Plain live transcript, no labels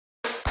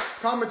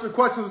Comment your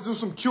questions. Let's do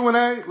some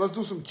Q&A. Let's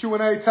do some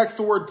Q&A. Text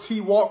the word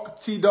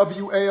Twalk,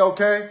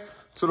 T-W-A-L-K,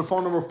 to the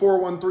phone number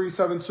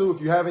 41372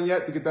 if you haven't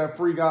yet, to get that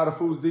free guide of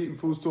foods to eat and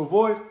foods to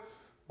avoid.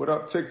 What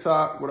up,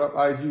 TikTok? What up,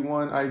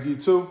 IG1,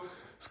 IG2?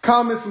 Let's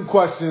comment some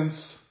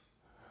questions.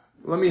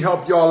 Let me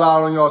help y'all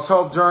out on y'all's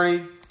health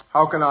journey.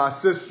 How can I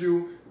assist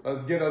you?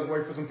 Let's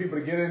wait for some people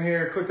to get in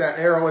here. Click that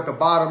arrow at the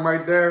bottom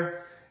right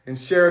there and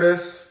share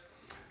this.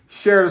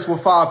 Share this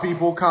with 5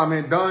 people.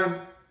 Comment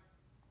done.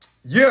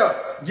 Yeah.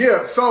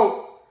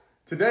 So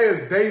today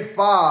is day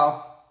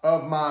 5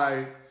 of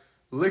my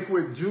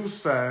liquid juice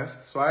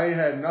fast. So I ain't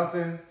had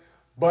nothing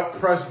but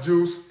pressed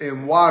juice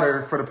and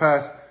water for the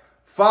past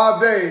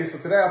 5 days. So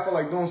today I feel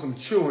like doing some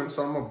chewing.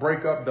 So I'm going to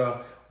break up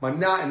the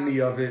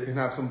monotony of it and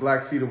have some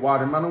black seeded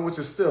watermelon, which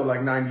is still like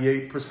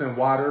 98%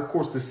 water. Of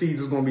course, the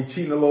seeds is going to be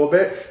cheating a little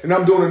bit. And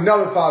I'm doing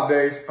another 5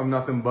 days of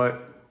nothing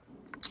but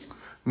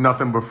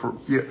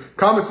fruit. Yeah.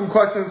 Comment some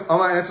questions. I'm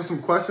going to answer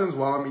some questions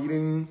while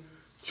I'm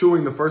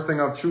chewing the first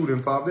thing I've chewed in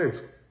 5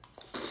 days.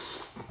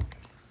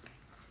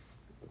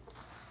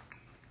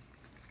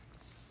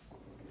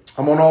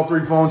 I'm on all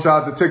 3 phones.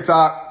 Shout out to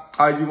TikTok,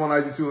 IG1,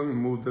 IG2. Let me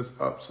move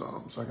this up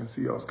some so I can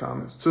see y'all's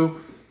comments too.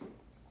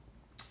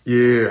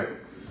 Yeah.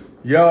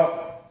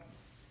 Yup.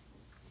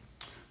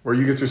 Where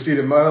you get your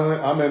seeded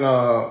melon?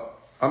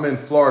 I'm in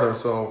Florida,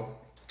 so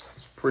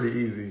it's pretty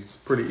easy. It's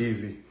pretty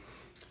easy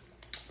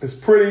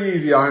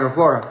out here in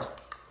Florida.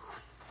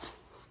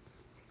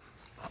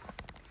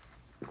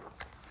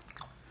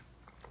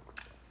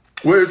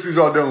 What issues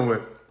y'all dealing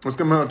with? Let's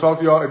come here and talk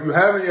to y'all. If you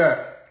haven't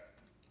yet,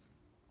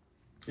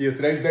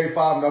 today's day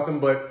 5, nothing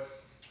but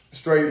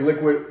straight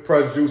liquid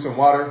pressed juice and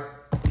water.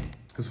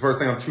 It's the first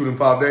thing I've chewed in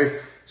 5 days.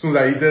 As soon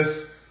as I eat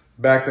this,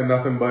 back to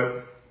nothing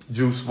but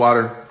juice,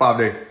 water, 5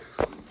 days.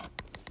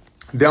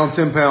 Down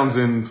 10 pounds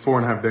in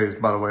 4.5 days,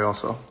 by the way,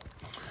 also.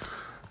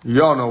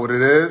 Y'all know what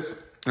it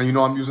is. And you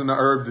know I'm using the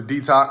herbs, the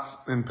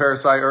detox and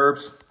parasite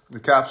herbs, the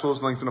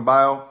capsules, links in the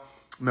bio.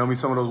 Mail me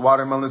some of those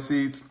watermelon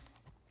seeds.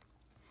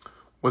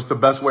 What's the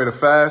best way to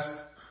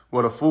fast?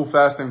 Well, the full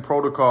fasting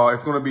protocol,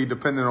 it's going to be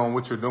dependent on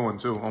what you're doing,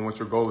 too, on what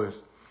your goal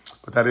is.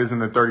 But that is in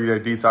the 30-day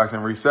detox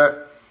and reset.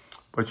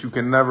 But you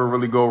can never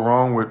really go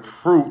wrong with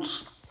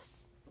fruits.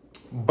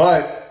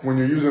 But when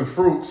you're using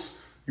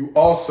fruits,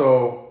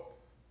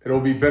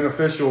 it'll be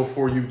beneficial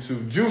for you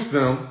to juice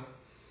them,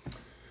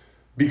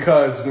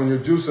 because when you're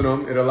juicing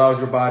them, it allows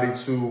your body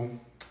to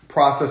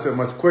process it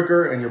much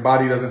quicker, and your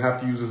body doesn't have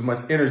to use as much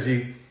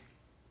energy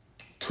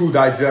to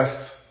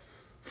digest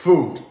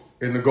food.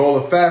 And the goal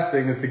of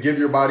fasting is to give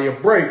your body a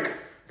break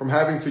from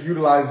having to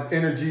utilize its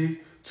energy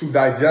to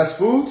digest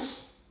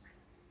foods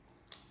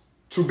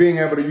to being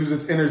able to use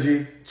its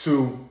energy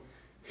to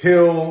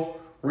heal,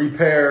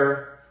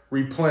 repair,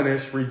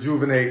 replenish,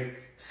 rejuvenate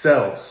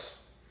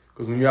cells.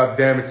 Because when you have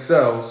damaged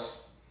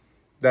cells,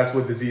 that's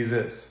what disease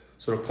is.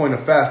 So the point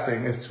of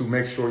fasting is to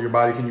make sure your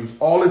body can use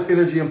all its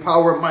energy and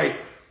power and might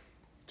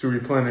to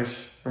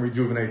replenish and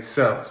rejuvenate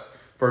cells.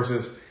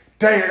 Versus,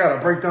 dang, I got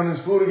to break down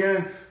this food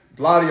again.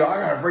 A lot of y'all, I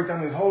got to break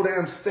down this whole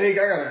damn steak.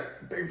 I got to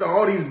break down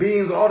all these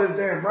beans, all this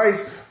damn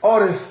rice,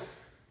 all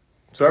this.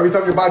 So every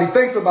time your body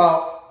thinks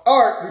about, all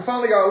right, we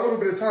finally got a little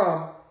bit of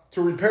time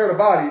to repair the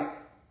body.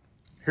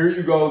 Here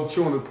you go,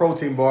 chewing a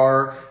protein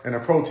bar and a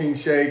protein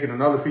shake and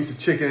another piece of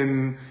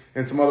chicken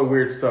and some other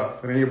weird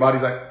stuff. And then your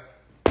body's like,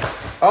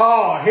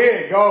 oh,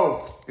 here it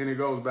goes. And it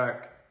goes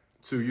back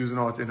to using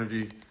all its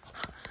energy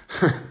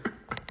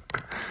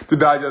to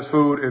digest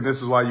food. And this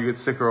is why you get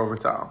sicker over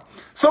time.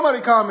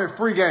 Somebody comment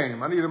free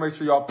game. I need to make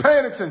sure y'all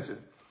paying attention.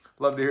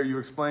 Love to hear you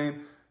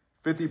explain.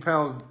 50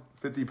 pounds.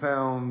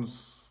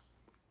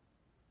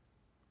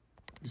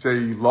 You say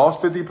you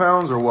lost 50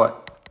 pounds or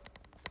what?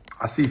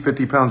 I see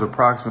 50 pounds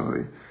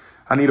approximately.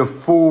 I need a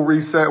full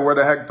reset. Where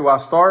the heck do I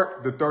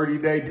start? The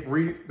 30-day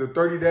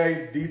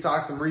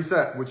detox and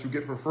reset, which you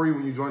get for free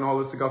when you join the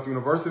Holistic Health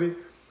University.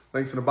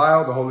 Links in the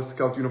bio, the Holistic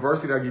Health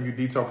University. I give you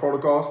detailed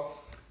protocols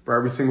for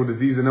every single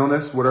disease and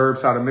illness, what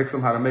herbs, how to mix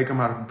them, how to make them,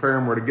 how to prepare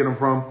them, where to get them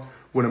from,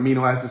 what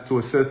amino acids to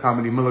assist, how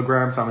many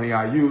milligrams, how many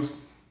IUs,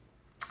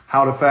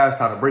 how to fast,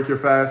 how to break your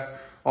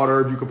fast, all the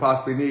herbs you could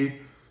possibly need,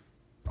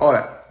 all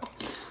that.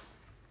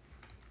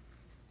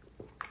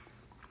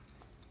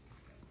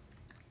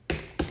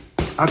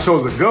 I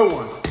chose a good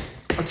one.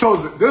 I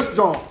chose it. This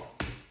joint,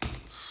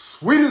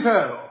 sweet as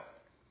hell.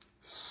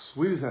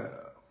 Sweet as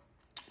hell.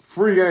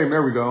 Free game.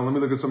 There we go. Let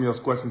me look at some of y'all's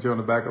questions here on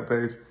the backup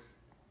page.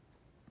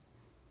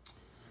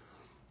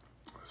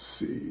 Let's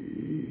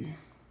see.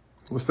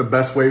 What's the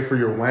best way for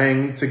your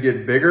wang to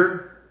get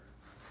bigger?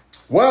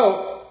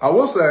 Well, I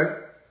will say,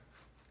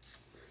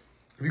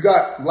 if you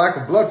got lack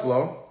of blood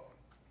flow,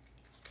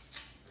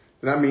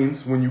 then that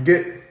means when you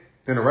get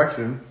an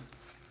erection,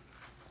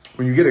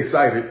 when you get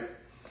excited,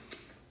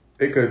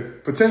 it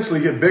could potentially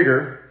get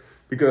bigger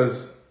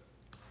because,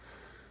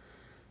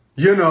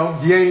 you know,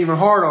 you ain't even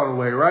hard all the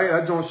way, right?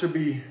 That joint should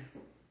be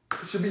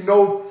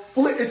no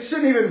flick. It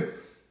shouldn't even,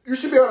 you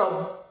should be able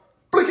to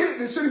flick it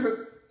and it shouldn't even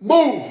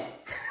move.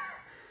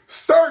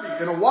 Sturdy.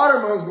 And a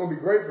watermelon's going to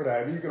be great for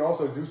that. And you can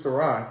also juice the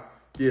rind.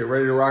 Yeah,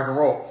 ready to rock and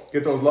roll.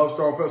 Get those love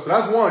strong pills. So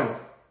that's one.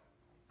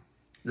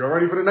 Y'all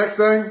ready for the next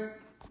thing?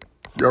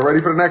 Y'all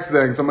ready for the next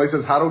thing? Somebody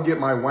says, how to get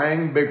my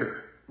wang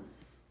bigger.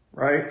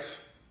 Right?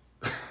 It's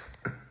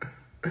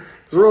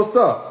real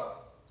stuff.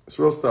 It's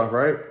real stuff,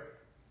 right?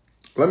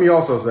 Let me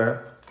also say,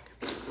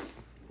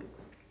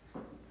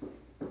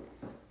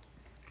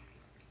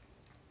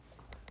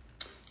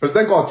 there's a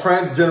thing called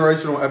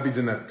transgenerational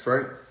epigenetics,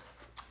 right?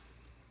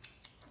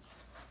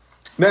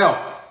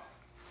 Now,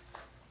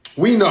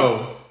 we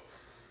know,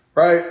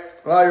 right?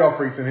 A lot of y'all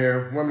freaks in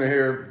here, women in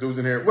here, dudes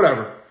in here,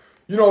 whatever.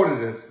 You know what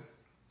it is.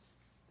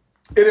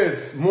 It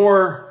is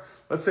more,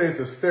 let's say it's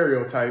a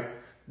stereotype,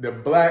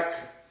 that black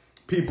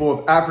people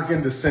of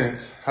African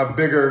descent have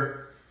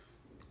bigger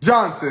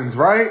Johnsons,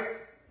 right?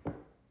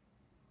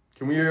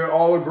 Can we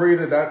all agree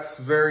that that's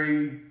a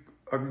very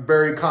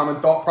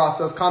common thought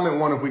process? Comment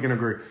one if we can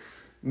agree.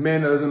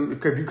 Men,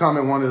 if you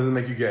comment one, it doesn't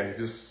make you gay.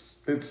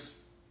 Just,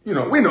 it's, you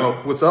know, we know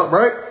what's up,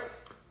 right?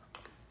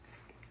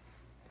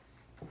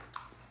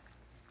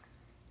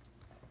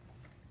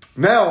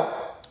 Now,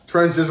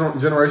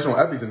 transgenerational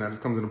epigenetics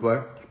comes into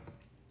play.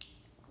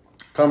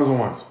 Comments on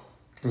ones.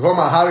 We're talking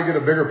about how to get a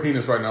bigger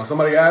penis right now.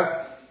 Somebody asked,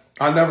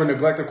 I never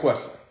neglect a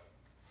question.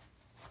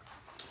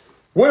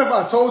 What if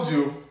I told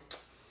you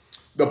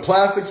the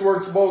plastics we're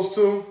exposed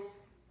to,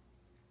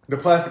 the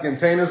plastic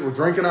containers we're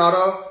drinking out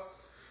of,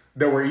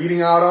 that we're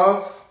eating out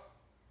of,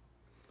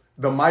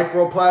 the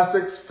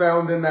microplastics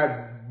found in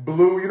that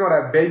blue, you know,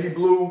 that baby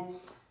blue,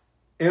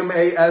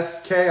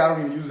 mask, I don't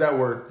even use that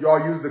word.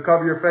 Y'all use to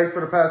cover your face for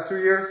the past 2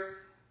 years?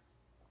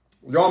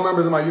 Y'all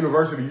members of my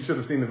university, you should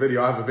have seen the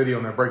video. I have a video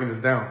on there breaking this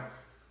down.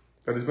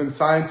 That has been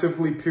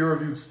scientifically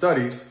peer-reviewed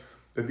studies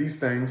that these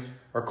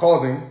things are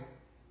causing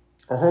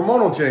a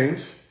hormonal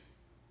change,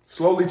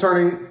 slowly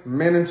turning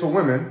men into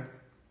women,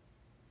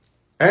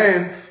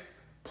 and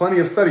plenty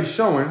of studies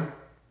showing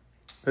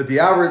that the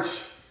average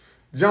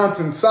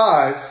Johnson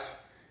size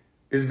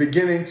is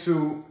beginning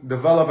to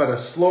develop at a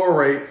slower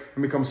rate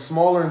and become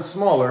smaller and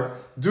smaller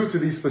due to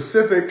these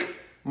specific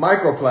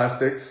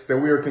microplastics that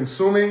we are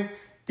consuming,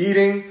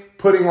 eating,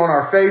 putting on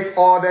our face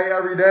all day,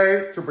 every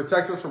day to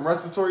protect us from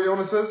respiratory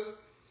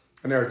illnesses,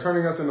 and they are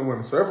turning us into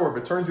women. So therefore,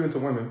 if it turns you into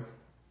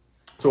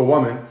a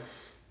woman,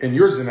 in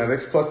your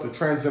genetics, plus the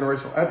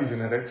transgenerational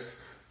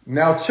epigenetics,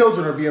 now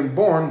children are being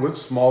born with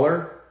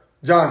smaller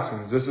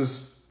Johnsons. This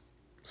is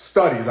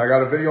studies. I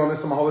got a video on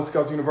this on my Holistic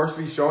Health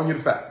University showing you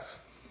the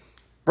facts.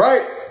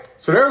 Right?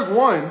 So there's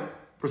one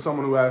for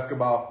someone who asked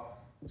about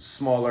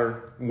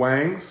smaller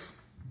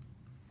wangs.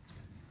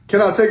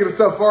 Can I take it a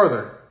step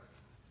further?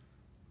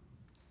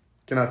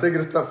 Can I take it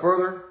a step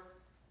further?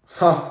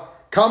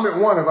 Comment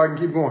one if I can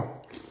keep going.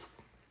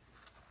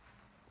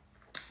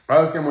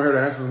 I just came over here to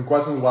answer some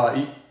questions while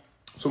I eat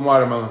some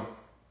watermelon.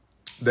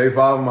 Day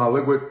 5 of my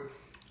liquid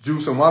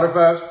juice and water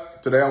fast.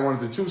 Today I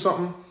wanted to chew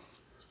something.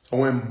 I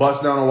went and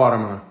bust down a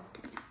watermelon.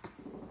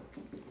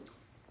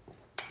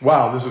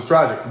 Wow, this is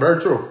tragic.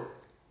 Very true.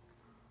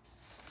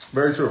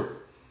 Very true.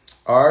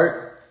 All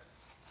right.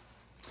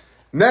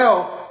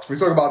 Now, we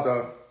talk about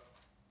the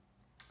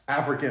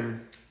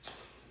African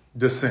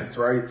descent,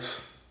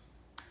 right?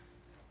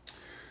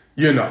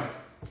 You know.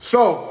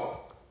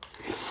 So,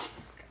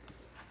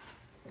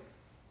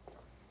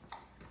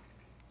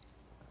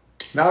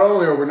 not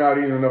only are we not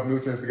eating enough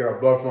nutrients to get our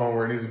blood flowing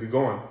where it needs to be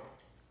going,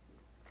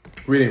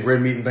 we're eating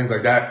red meat and things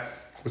like that,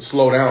 which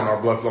slow down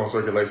our blood flow and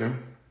circulation,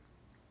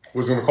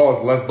 which is going to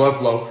cause less blood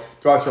flow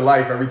throughout your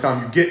life. Every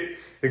time you get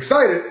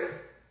excited,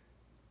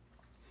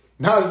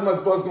 not as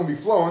much blood's going to be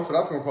flowing, so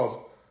that's going to cause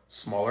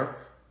smaller.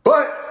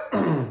 But,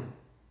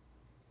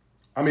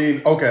 I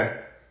mean, okay.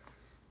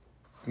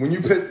 When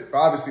you put,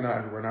 obviously not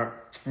everywhere, now,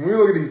 when we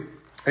look at these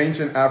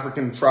ancient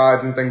African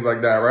tribes and things like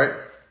that, right?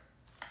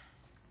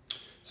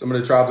 Some of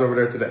the tribes over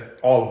there today,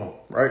 all of them,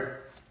 right?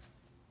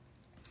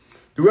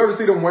 Do you ever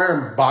see them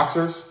wearing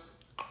boxers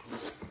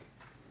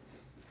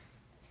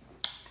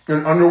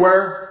and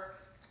underwear?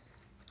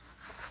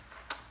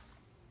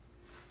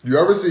 Do you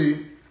ever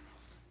see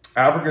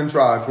African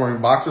tribes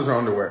wearing boxers or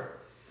underwear?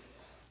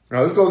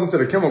 Now, this goes into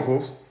the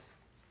chemicals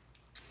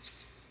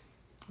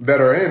that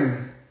are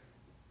in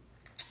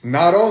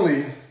not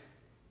only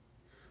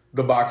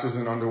the boxers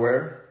and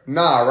underwear.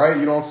 Nah, right?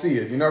 You don't see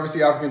it. You never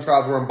see African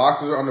tribes wearing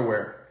boxers or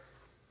underwear.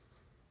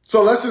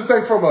 So let's just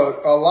think from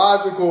a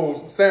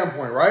logical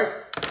standpoint, right?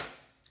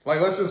 Like,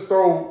 let's just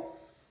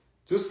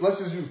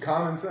use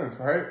common sense,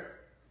 right?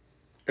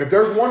 If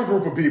there's one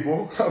group of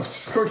people, I'm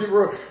just gonna keep it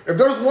real. If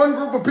there's one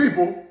group of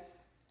people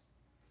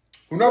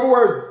who never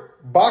wears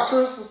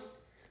boxers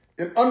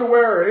and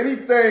underwear or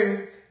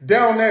anything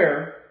down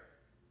there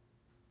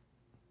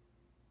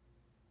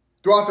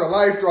throughout their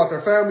life, throughout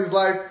their family's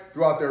life,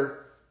 throughout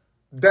their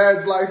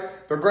dad's life,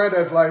 their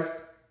granddad's life,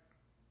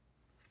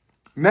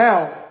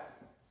 now,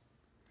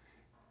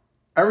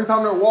 every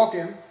time they're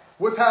walking,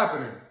 what's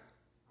happening?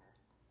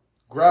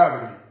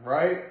 Gravity,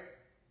 right?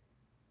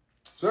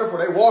 So therefore,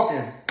 they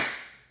walking.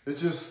 It's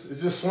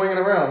just swinging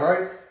around,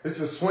 right? It's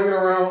just swinging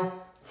around,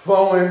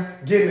 flowing,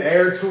 getting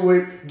air to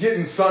it,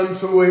 getting sun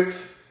to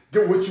it,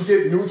 get what you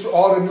get,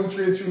 all the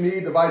nutrients you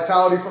need, the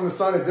vitality from the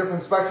sun at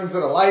different spectrums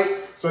of the light.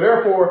 So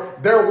therefore,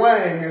 their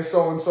wang is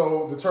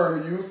so-and-so, the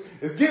term you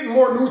use, is getting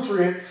more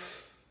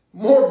nutrients,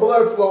 more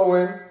blood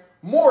flowing,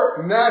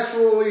 more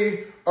naturally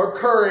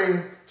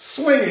occurring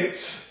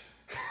swingage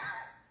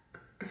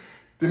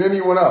than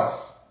anyone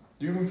else.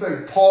 You can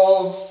say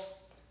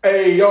pause,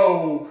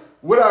 ayo,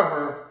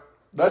 whatever.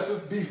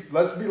 Let's be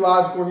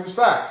logical and use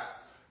facts.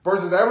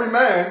 Versus every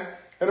man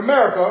in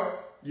America,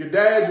 your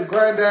dad, your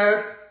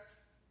granddad,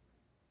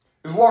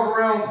 is walking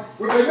around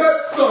with their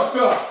nuts sucked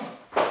up.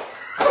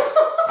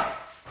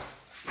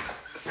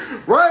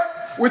 Right?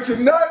 With your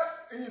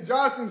nuts and your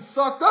Johnsons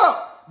sucked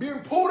up, being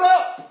pulled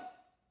up.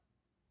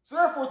 So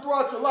therefore,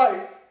 throughout your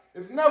life,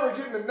 it's never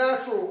getting the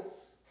natural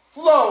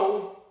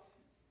flow,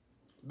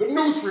 the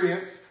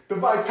nutrients, the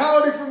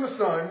vitality from the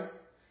sun,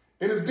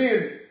 and it's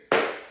being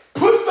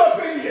pushed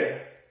up in you.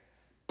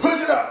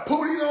 Push it up,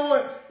 put it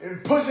on,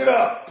 and push it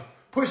up.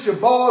 Push your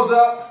balls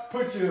up,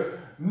 put your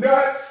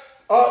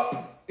nuts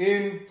up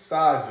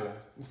inside you,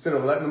 instead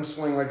of letting them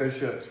swing like they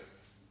should.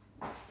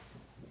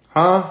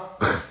 Huh?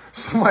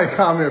 Somebody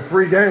comment,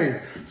 free game.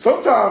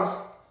 Sometimes,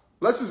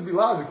 let's just be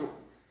logical.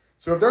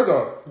 So if there's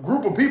a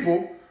group of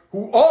people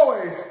who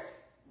always,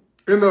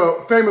 in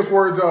the famous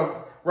words of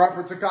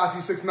rapper Tekashi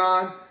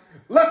 6ix9ine,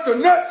 let the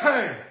nuts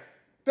hang.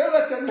 They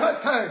let their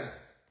nuts hang.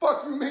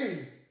 Fuck you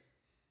mean?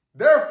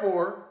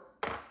 Therefore,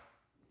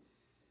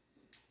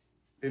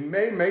 it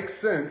may make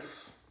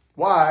sense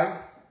why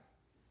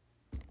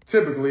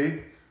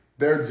typically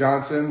their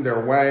Johnson, their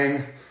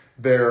Wang,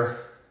 their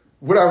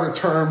whatever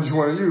terms you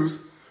want to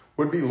use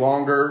would be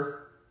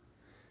longer,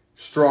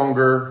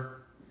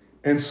 stronger,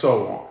 and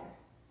so on.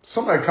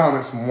 Somebody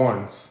comment some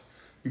ones.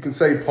 You can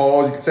say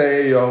pause, you can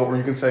say ayo, or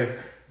you can say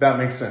that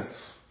makes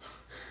sense.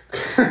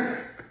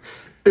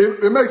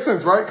 it makes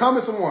sense, right?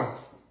 Comment some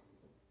ones.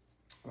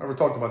 I never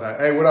talked about that.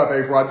 Hey, what up,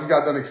 April? I just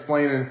got done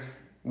explaining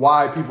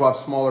why people have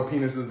smaller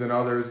penises than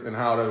others and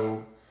how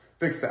to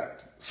fix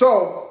that.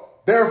 So,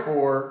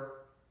 therefore,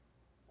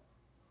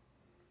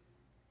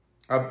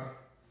 I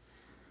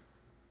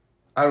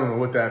don't know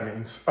what that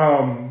means.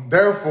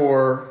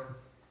 Therefore,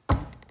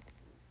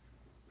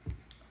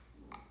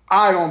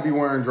 I don't be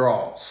wearing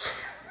drawers.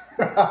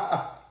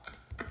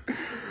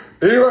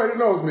 Anybody that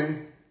knows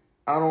me,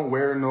 I don't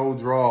wear no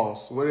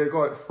drawers. What do they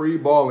call it? Free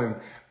balling.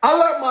 I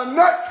let my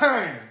nuts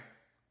hang.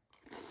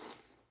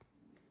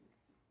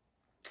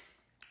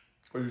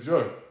 Well, you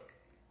should.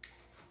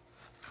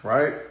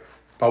 Right?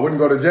 If I wouldn't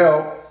go to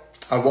jail,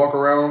 I'd walk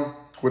around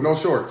with no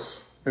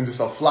shorts and just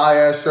a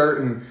fly-ass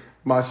shirt and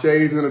my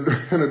shades and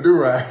a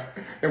do-rag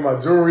and my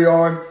jewelry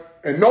on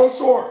and no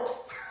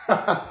shorts.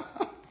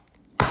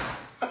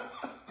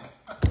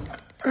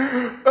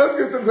 Let's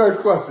get to the next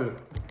question.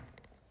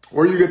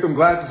 Where you get them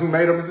glasses, who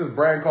made them? It's this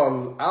brand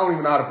called, I don't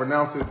even know how to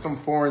pronounce it, some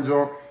foreign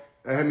joint.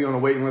 They had me on a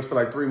waiting list for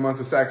like 3 months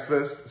at Saks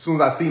Fifth. As soon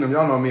as I seen them,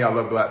 y'all know me, I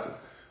love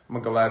glasses. I'm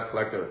a glass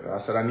collector. And I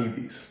said, I need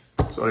these.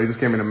 So they just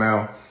came in the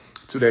mail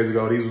 2 days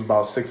ago. These was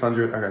about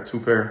 $600. I got 2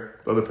 pair.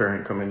 The other pair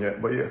ain't come in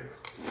yet, but yeah.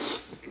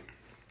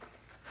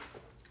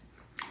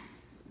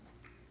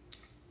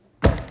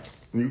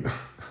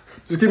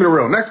 Just keep it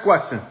real. Next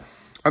question.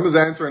 I'm just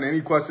answering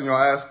any question y'all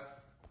ask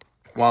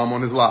while I'm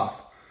on this live.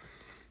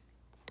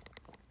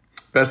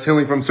 Best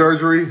healing from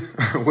surgery?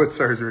 What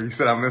surgery? You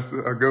said I missed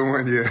a good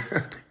one? Yeah.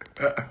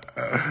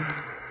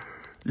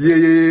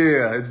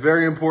 Yeah. It's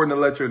very important to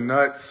let your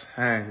nuts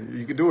hang.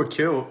 You can do a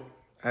kilt.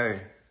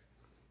 Hey.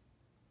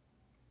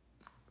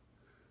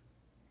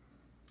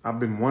 I've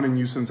been wanting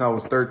you since I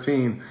was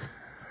 13.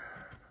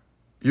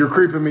 You're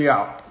creeping me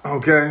out,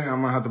 okay?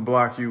 I'm going to have to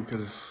block you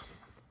because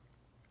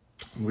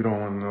we don't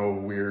want no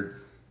weird,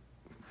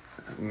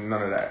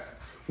 none of that.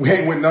 We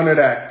ain't with none of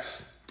that.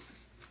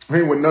 We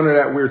ain't with none of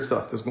that weird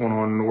stuff that's going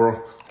on in the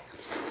world.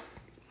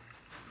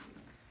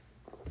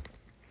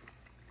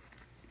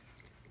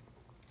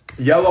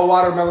 Yellow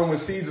watermelon with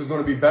seeds is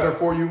going to be better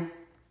for you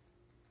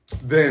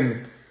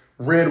than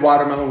red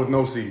watermelon with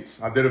no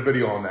seeds. I did a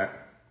video on that.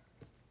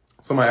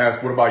 Somebody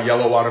asked, what about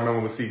yellow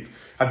watermelon with seeds?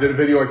 I did a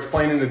video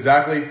explaining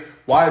exactly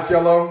why it's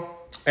yellow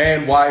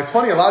and why. It's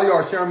funny, a lot of y'all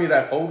are sharing me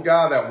that old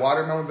guy, that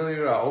watermelon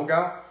video, that old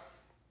guy.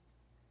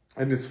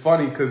 And it's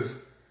funny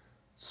because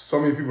so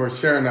many people are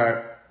sharing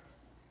that.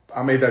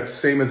 I made that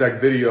same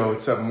exact video,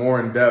 except more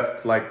in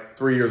depth, like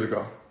 3 years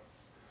ago.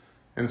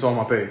 And it's on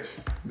my page.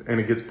 And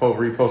it gets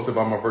reposted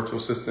by my virtual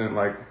assistant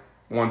like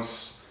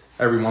once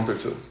every month or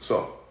two.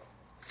 So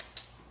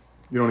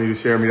you don't need to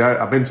share me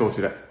that. I've been told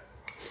you that.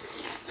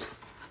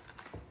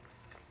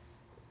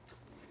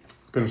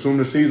 Consume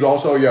the seeds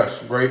also,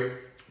 yes. Great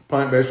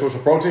plant-based source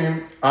of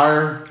protein,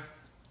 iron,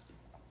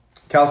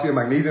 calcium,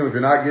 magnesium. If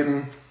you're not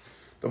getting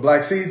the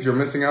black seeds, you're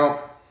missing out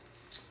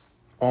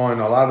on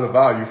a lot of the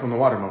value from the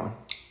watermelon.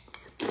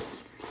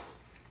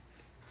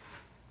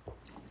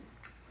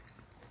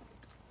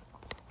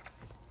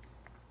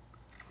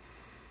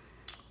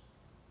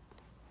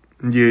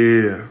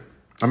 Yeah.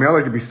 I mean, I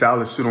like to be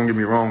stylish too, don't get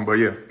me wrong, but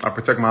yeah, I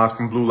protect my eyes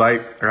from blue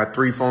light. I got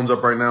 3 phones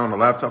up right now and a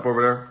laptop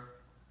over there.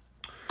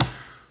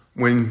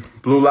 When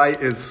blue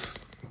light is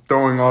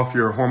throwing off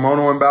your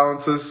hormonal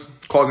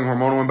imbalances, causing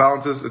hormonal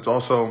imbalances. It's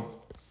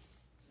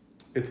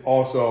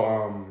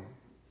also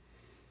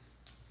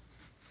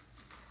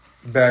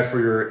bad for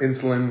your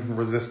insulin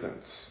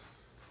resistance.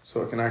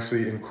 So it can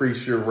actually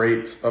increase your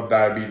rate of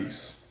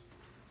diabetes.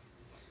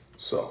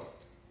 So,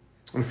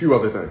 and a few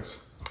other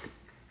things.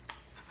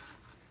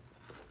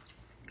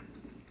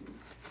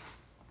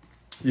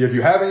 If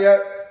you haven't yet,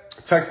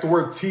 text the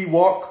word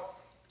Twalk,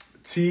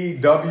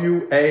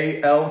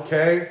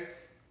 Twalk.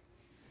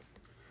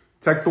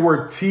 Text the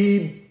word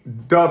TWALK,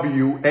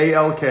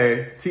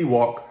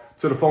 Twalk,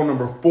 to the phone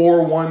number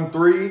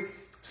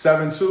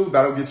 41372.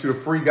 That'll get you the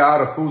free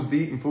guide of foods to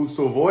eat and foods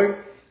to avoid.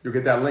 You'll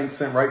get that link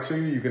sent right to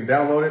you. You can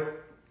download it,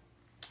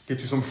 get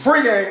you some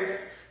free game,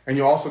 and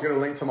you'll also get a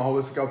link to my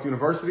Holistic Health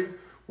University,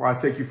 where I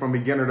take you from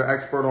beginner to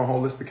expert on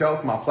holistic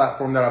health, my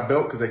platform that I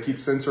built because they keep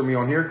censoring me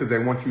on here because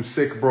they want you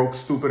sick, broke,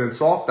 stupid, and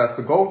soft. That's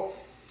the goal.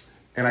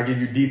 And I give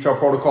you detailed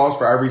protocols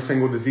for every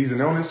single disease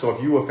and illness. So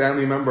if you, a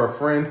family member, a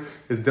friend,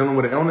 is dealing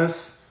with an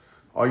illness,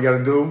 all you got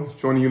to do is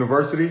join the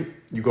university.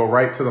 You go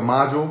right to the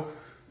module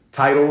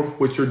titled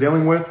what you're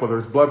dealing with, whether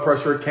it's blood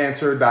pressure,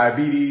 cancer,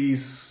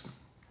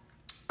 diabetes,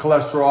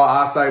 cholesterol,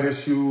 eyesight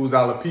issues,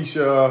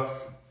 alopecia,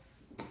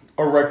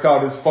 erectile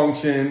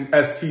dysfunction,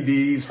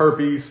 STDs,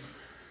 herpes.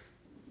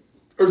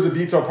 There's a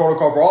detailed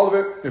protocol for all of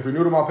it. If you're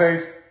new to my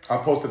page, I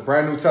posted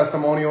brand new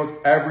testimonials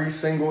every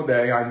single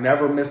day. I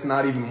never miss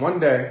not even one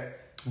day.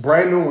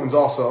 Brand new ones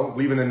also,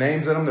 leaving the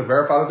names in them to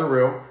verify that they're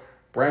real.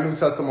 Brand new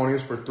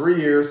testimonials for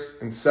 3 years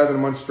and 7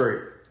 months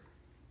straight.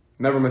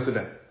 Never miss a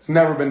day. It's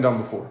never been done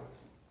before.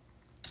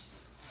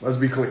 Let's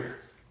be clear.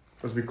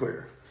 Let's be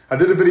clear. I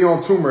did a video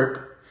on turmeric.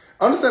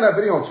 I understand that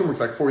video on turmeric's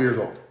like 4 years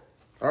old.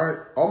 All right?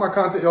 All my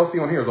content y'all see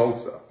on here is old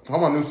stuff. All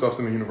my new stuff's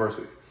in the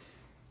university.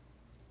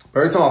 But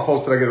every time I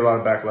post it, I get a lot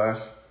of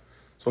backlash.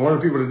 So one of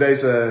the people today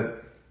said,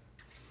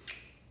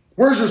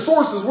 where's your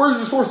sources? Where's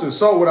your sources?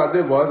 So what I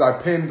did was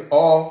I pinned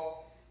all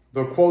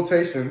the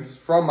quotations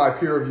from my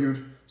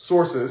peer-reviewed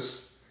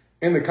sources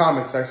in the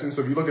comment section.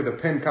 So if you look at the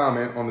pinned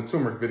comment on the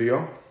turmeric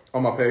video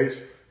on my page,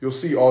 you'll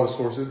see all the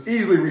sources,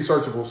 easily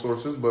researchable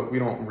sources, but we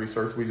don't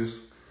research. We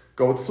just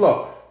go with the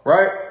flow,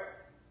 right?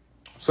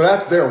 So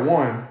that's their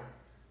one.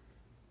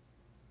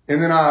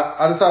 And then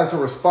I decided to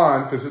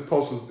respond because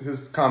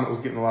his comment was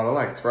getting a lot of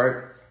likes,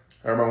 right?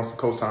 Everybody wants to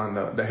co-sign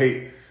the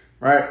hate,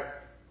 right?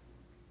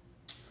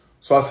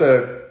 So I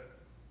said,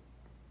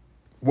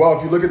 well,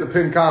 if you look at the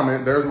pinned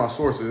comment, there's my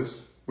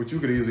sources, which you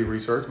could easily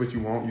research, but you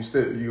won't.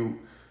 You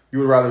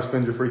would rather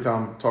spend your free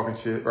time talking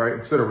shit, right?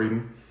 Instead of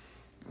reading,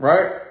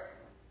 right?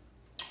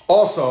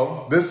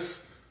 Also,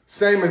 this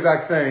same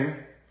exact thing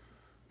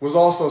was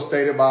also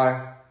stated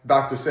by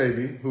Dr.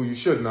 Sebi, who you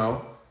should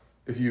know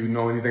if you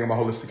know anything about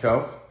holistic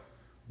health,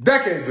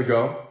 decades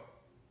ago,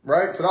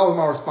 right? So that was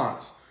my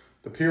response.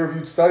 The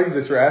peer-reviewed studies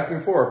that you're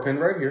asking for are pinned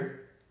right here.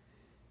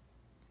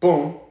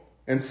 Boom.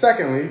 And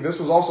secondly, this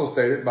was also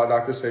stated by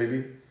Dr.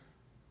 Sebi.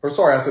 Or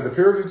sorry, I said the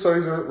peer-reviewed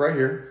studies are right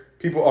here.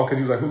 People, because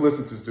he was like, who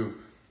listens to this dude?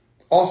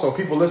 Also,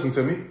 people listen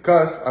to me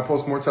because I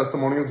post more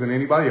testimonials than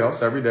anybody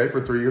else every day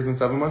for 3 years and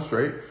 7 months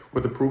straight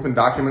with the proof and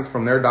documents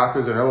from their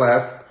doctors in their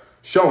lab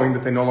showing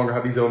that they no longer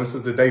have these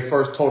illnesses that they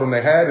first told them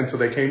they had until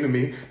they came to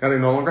me. Now they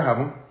no longer have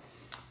them.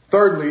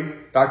 Thirdly,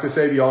 Dr.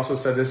 Sebi also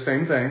said this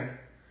same thing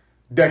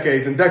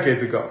decades and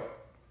decades ago.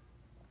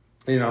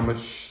 You know, I'm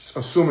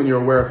assuming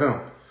you're aware of him.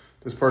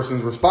 This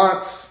person's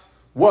response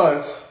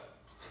was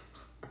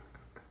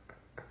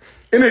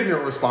an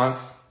ignorant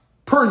response,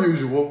 per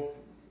usual.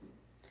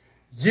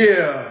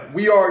 Yeah,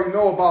 we already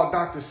know about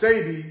Dr.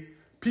 Sebi.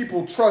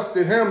 People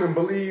trusted him and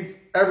believe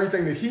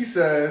everything that he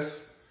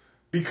says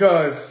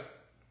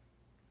because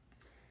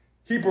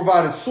he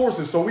provided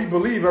sources. So we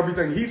believe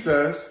everything he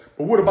says.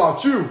 But what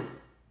about you?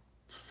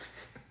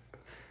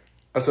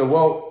 I said,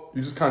 well,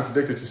 you just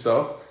contradicted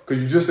yourself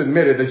because you just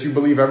admitted that you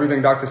believe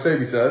everything Dr.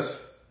 Sebi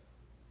says.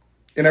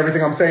 And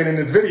everything I'm saying in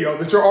this video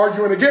that you're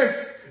arguing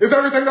against is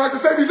everything Dr.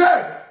 Sebi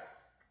said.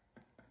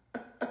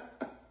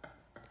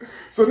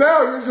 So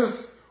now you're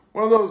just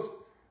one of those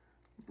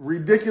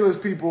ridiculous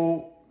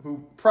people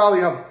who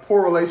probably have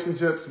poor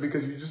relationships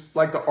because you just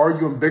like to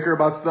argue and bicker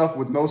about stuff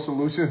with no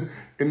solution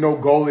and no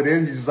goal at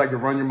end. You just like to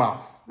run your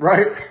mouth,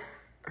 right?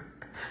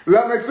 Does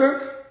that make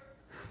sense?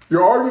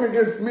 You're arguing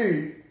against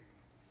me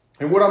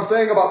and what I'm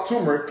saying about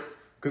turmeric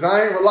because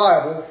I ain't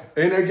reliable.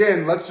 And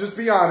again, let's just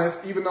be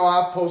honest, even though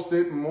I've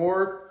posted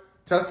more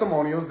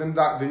testimonials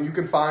than you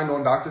can find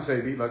on Dr.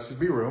 Sebi, let's just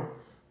be real,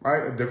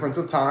 right? A difference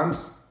of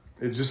times,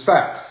 it's just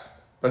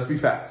facts. Let's be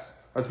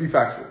facts. Let's be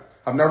factual.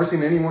 I've never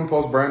seen anyone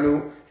post brand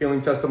new healing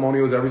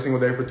testimonials every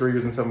single day for 3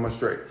 years and 7 months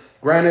straight.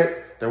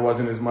 Granted, there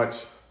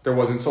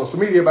wasn't social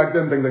media back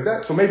then, things like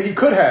that. So maybe he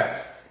could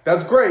have.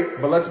 That's great,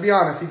 but let's be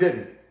honest, he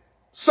didn't.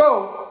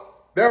 So,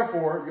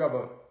 therefore,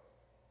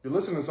 you're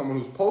listening to someone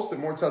who's posted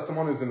more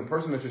testimonials than the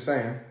person that you're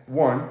saying.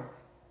 1,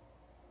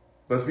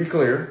 let's be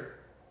clear,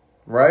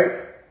 right?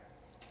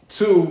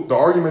 2, the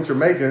argument you're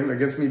making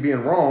against me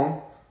being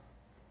wrong,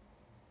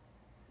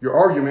 your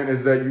argument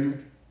is that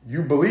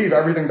you believe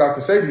everything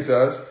Dr. Sebi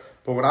says,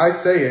 But when I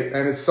say it,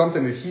 and it's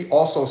something that he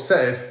also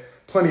said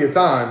plenty of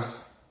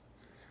times,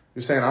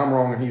 you're saying I'm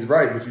wrong and he's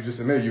right, but you just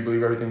admit you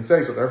believe everything he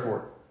says, so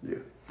therefore, yeah.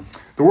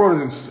 The world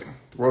is interesting.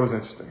 The world is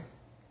interesting.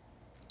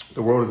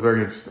 The world is very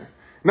interesting.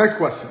 Next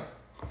question.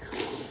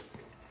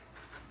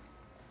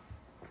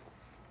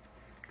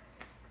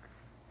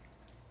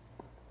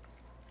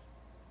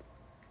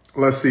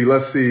 Let's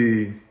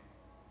see.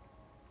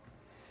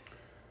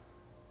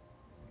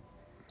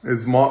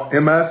 Is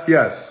MS?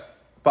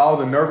 Yes.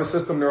 Follow the nervous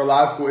system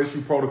neurological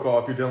issue protocol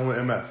if you're dealing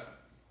with MS.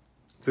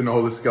 It's in the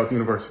Holistic Health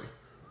University.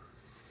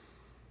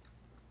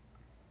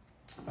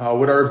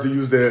 What herbs do you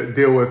use to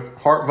deal with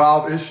heart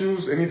valve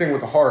issues? Anything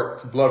with the heart,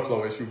 it's a blood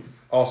flow issue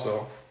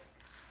also.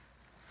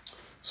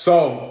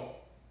 So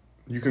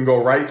you can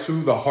go right to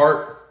the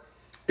heart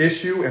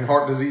issue and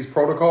heart disease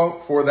protocol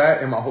for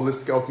that in my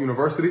Holistic Health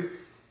University.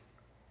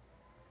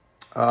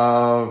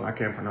 I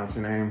can't pronounce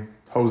your name.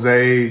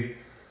 Jose,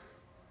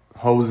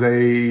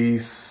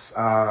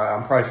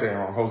 I'm probably saying it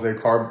wrong. Jose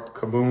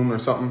Kaboom or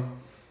something.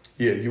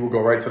 Yeah, you will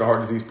go right to the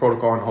heart disease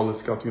protocol in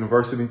Holistic Health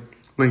University.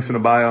 Links in the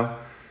bio.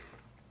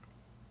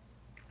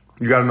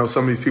 You got to know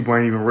some of these people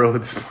ain't even real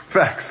at this point.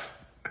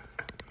 Facts.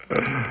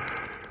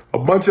 A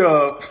bunch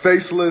of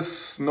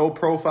faceless, no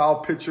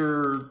profile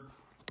picture,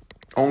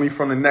 only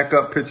from the neck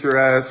up picture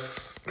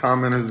ass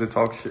commenters that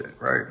talk shit,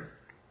 right?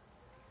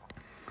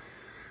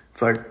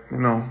 It's like,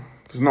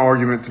 there's no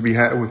argument to be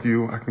had with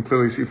you. I can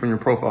clearly see from your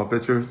profile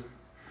picture.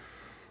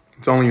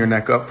 It's only your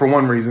neck up for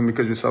one reason,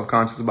 because you're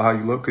self-conscious about how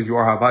you look, because you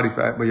are high body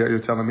fat, but yet you're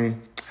telling me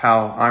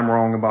how I'm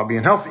wrong about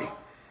being healthy.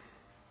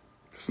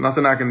 There's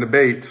nothing I can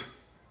debate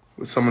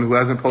with someone who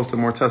hasn't posted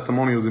more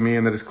testimonials than me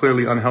and that is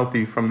clearly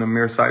unhealthy from the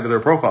mere sight of their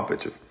profile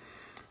picture.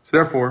 So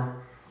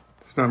therefore,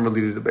 there's nothing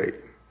really to debate.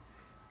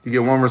 You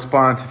get one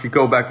response. If you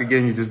go back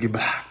again, you just get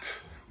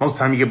blocked. Most of the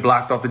time you get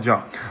blocked off the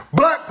jump.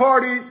 Black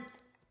party.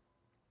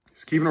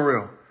 Just keeping it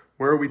real.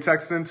 Where are we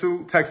texting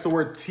to? Text the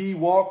word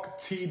Twalk,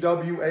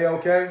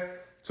 Twalk,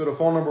 to the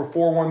phone number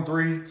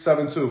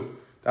 41372.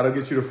 That'll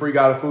get you the free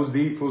guide of foods to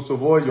eat, foods to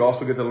avoid. You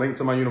also get the link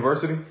to my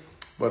university,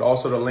 but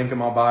also the link in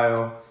my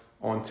bio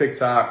on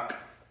TikTok,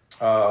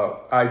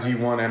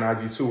 IG1 and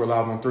IG2. We're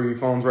live on 3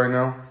 phones right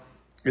now.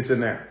 It's in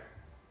there.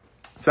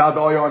 Shout out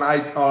to all y'all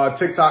on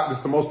TikTok. This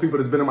is the most people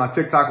that's been in my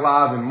TikTok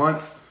live in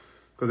months,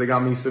 because they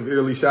got me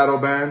severely shadow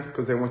banned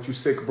because they want you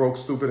sick, broke,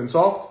 stupid, and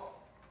soft.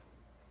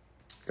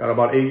 Got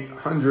about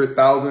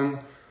 800,000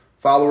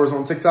 followers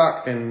on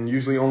TikTok, and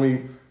usually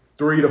only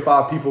 3 to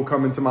 5 people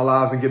come into my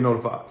lives and get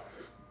notified.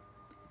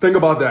 Think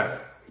about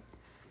that.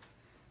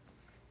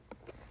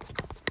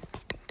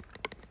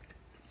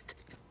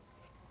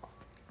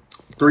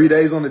 Three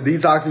days on the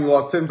detox and you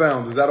lost 10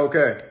 pounds. Is that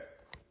okay?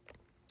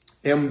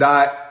 M.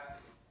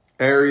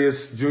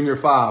 Arius Junior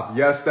 5.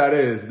 Yes, that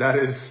is. That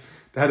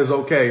is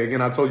okay.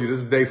 Again, I told you this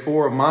is day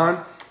 4 of mine,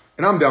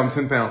 and I'm down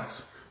 10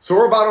 pounds. So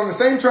we're about on the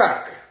same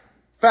track.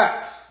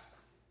 Facts.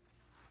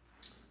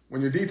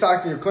 When you're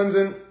detoxing, you're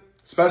cleansing,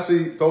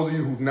 especially those of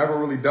you who've never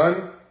really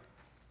done,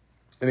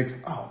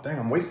 oh, dang,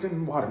 I'm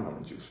wasting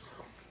watermelon juice.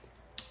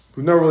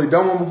 Who've never really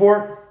done one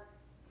before,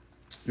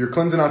 you're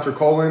cleansing out your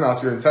colon,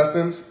 out your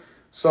intestines.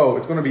 So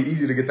it's going to be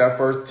easy to get that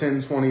first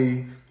 10,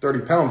 20, 30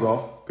 pounds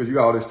off, because you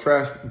got all this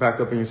trash backed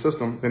up in your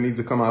system that needs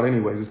to come out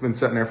anyways. It's been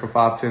sitting there for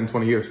 5, 10,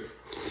 20 years.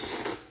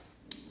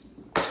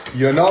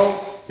 You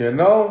know.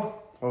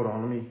 Hold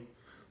on, let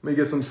me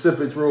get some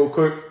sippage real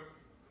quick.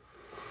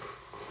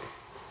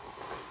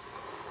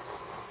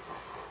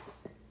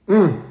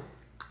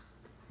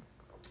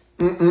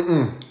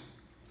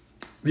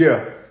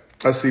 Yeah.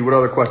 Let's see, what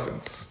other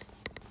questions?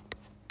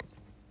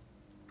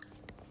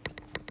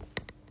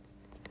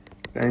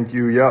 Thank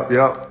you. Yep.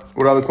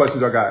 What other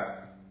questions I got?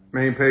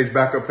 Main page,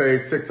 backup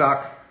page,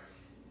 TikTok.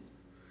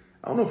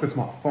 I don't know if it's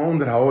my phone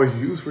that I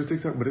always use for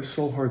TikTok, but it's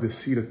so hard to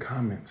see the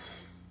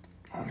comments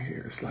on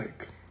here. It's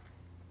like,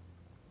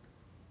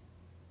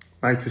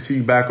 nice to see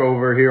you back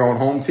over here on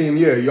Home Team.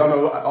 Yeah, y'all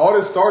know, all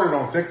this started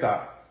on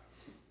TikTok.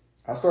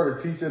 I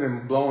started teaching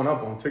and blowing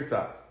up on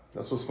TikTok.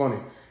 That's what's funny.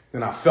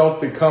 Then I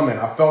felt it coming.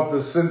 I felt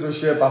the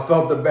censorship. I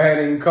felt the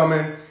banning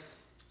coming.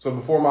 So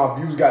before my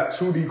views got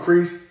too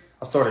decreased,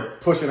 I started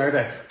pushing every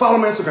day. Follow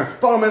my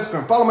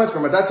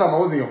Instagram. At that time, I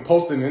wasn't even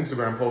posting an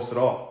Instagram post at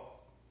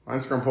all. My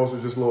Instagram post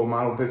was just little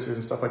model pictures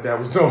and stuff like that.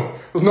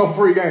 It was no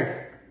free game.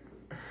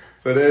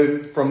 So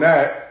then from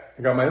that,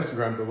 I got my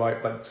Instagram to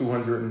like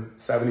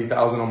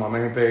 270,000 on my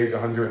main page,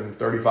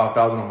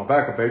 135,000 on my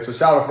backup page. So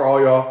shout out for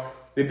all y'all.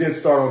 It did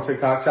start on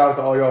TikTok. Shout out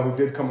to all y'all who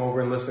did come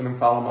over and listen and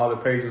follow my other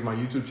pages, my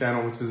YouTube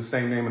channel, which is the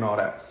same name and all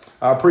that.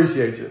 I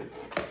appreciate you.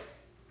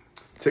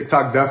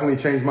 TikTok definitely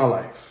changed my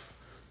life,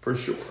 for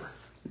sure.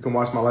 You can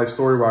watch my life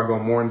story where I go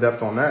more in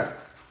depth on that.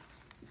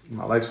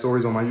 My life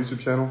stories on my YouTube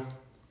channel.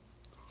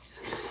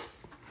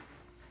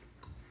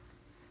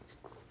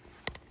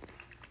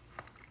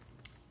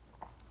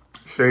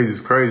 Shades is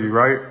crazy,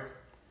 right?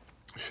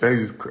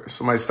 Shades is crazy.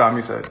 Somebody stopped me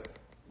and said,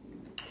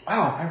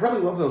 wow, I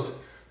really love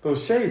those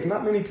shades.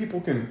 Not many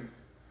people can.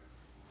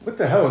 What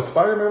the hell? Is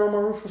Spider-Man on my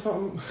roof or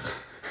something?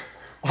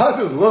 Why does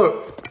this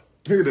look?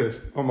 Look at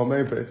this on my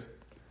main page.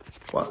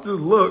 Well, I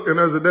just look and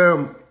there's a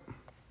damn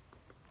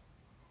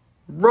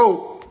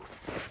rope.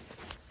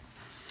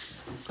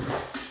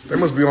 They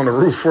must be on the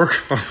roof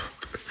working on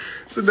something.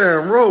 It's a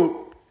damn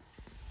rope.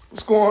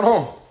 What's going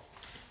on?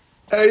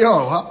 Hey,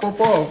 yo, hop up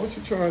off. What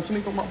you trying to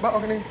sneak on my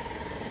balcony?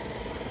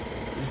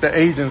 It's the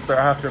agents that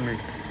are after me.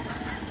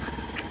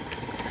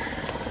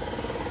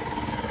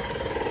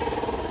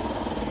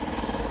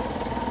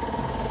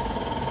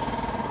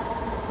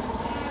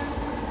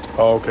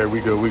 Oh, okay, we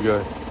good, we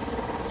good.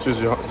 Just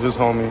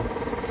homie,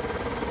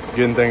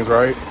 getting things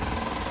right.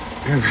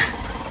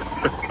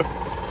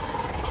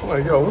 I'm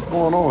like, yo, what's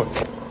going on?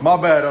 My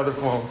bad, other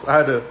phones. I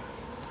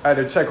had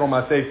to check on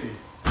my safety.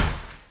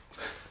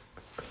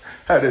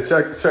 Had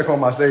to check on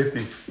my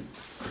safety.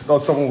 Thought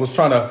someone was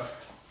trying to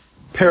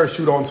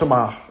parachute onto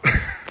my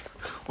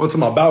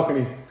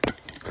balcony.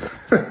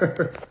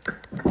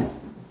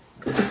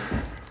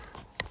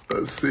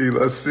 Let's see.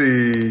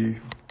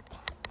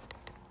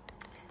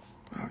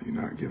 Oh, you're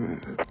not giving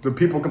it. The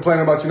people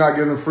complaining about you not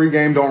giving them free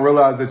game don't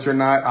realize that you're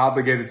not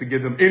obligated to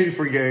give them any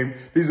free game.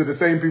 These are the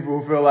same people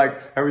who feel like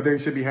everything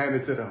should be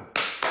handed to them.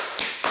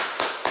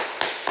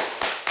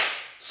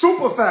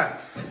 Super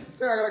facts.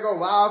 Think I gotta go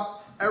live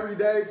every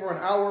day for an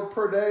hour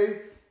per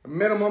day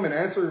minimum and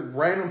answer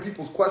random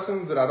people's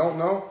questions that I don't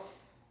know?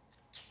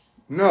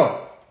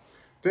 No.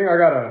 Think I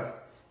gotta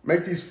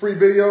make these free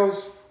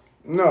videos?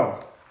 No.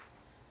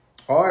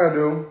 All I gotta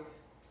do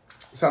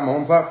is have my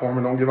own platform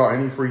and don't give out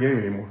any free game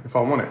anymore if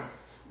I want it.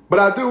 But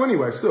I do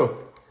anyway, still.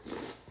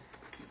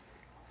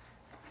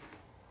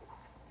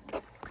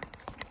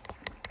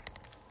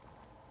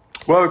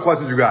 What other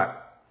questions you got?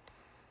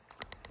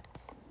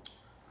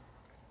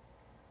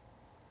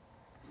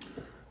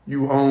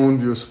 You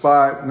owned your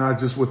spot, not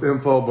just with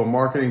info, but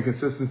marketing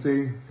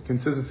consistency.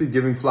 Consistency,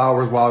 giving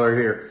flowers while they're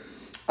here.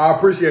 I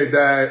appreciate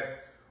that.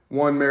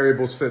 One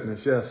Maribel's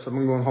Fitness. Yes, I've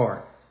been going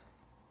hard.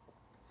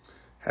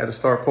 Had to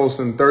start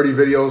posting 30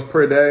 videos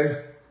per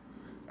day,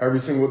 every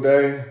single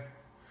day,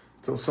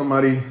 until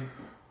somebody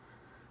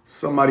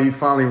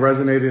finally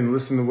resonated and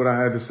listened to what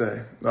I had to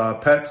say.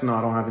 Pets? No,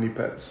 I don't have any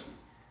pets.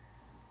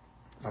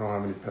 What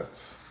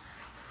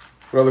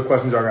other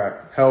questions y'all got?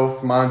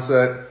 Health,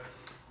 mindset,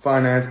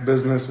 finance,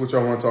 business, what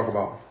y'all want to talk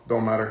about?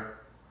 Don't matter.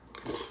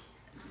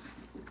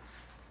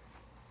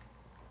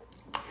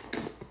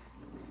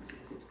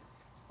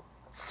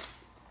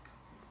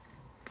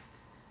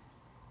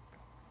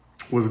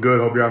 Was good.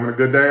 Hope you're having a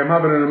good day. I'm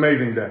having an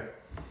amazing day.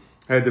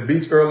 I had the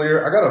beach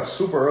earlier. I got up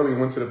super early and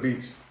went to the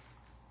beach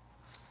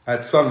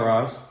at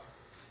sunrise.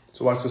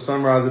 So watched the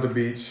sunrise at the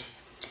beach.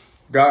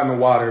 Got in the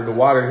water. The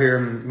water here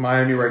in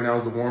Miami right now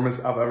is the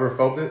warmest I've ever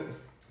felt it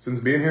since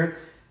being here.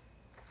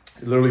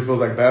 It literally feels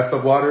like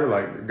bathtub water.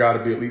 Like, it got to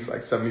be at least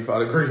like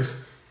 75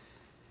 degrees.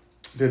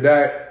 Did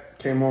that.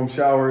 Came home,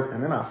 showered,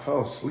 and then I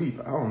fell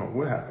asleep. I don't know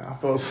what happened. I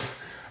fell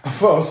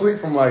asleep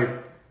from like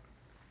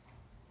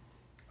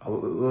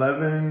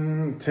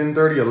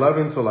 10:30,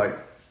 11 to like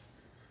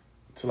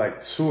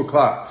 2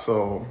 o'clock.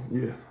 So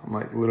yeah, I'm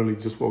like literally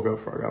just woke up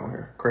before I got on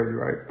here. Crazy,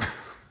 right?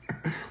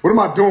 What am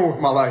I doing with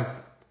my life?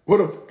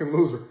 What a fucking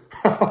loser.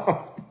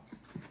 But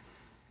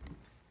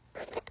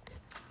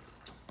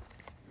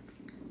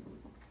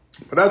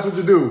that's what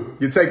you do.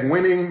 You take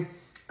winning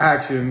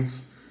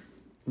actions.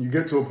 You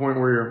get to a point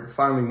where you're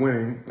finally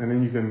winning, and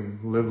then you can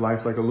live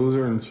life like a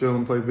loser and chill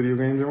and play video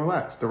games and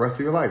relax the rest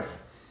of your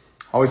life.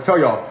 I always tell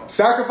y'all,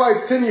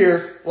 sacrifice 10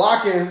 years,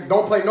 lock in,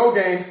 don't play no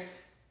games.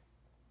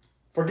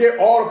 Forget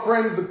all the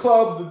friends, the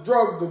clubs, the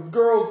drugs, the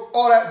girls,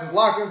 all that. Just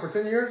lock in for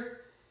 10 years.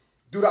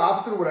 Do the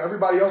opposite of what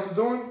everybody else is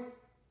doing.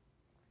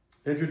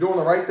 If you're doing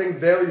the right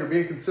things daily, you're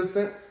being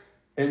consistent,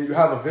 and you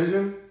have a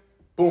vision,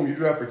 boom, you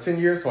do that for 10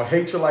 years. So I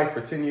hate your life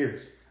for 10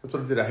 years. That's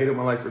what I did. I hated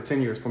my life for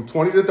 10 years. From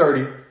 20 to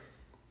 30,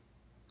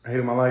 I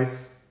hated my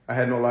life. I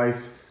had no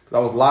life because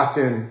I was locked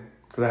in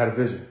because I had a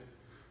vision.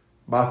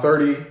 By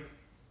 30,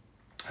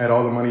 I had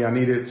all the money I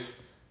needed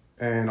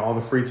and all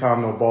the free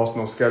time, no boss,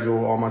 no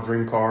schedule, all my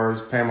dream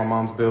cars, paying my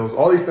mom's bills,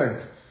 all these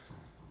things.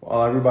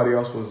 While everybody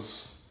else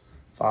was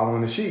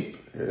following the sheep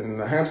and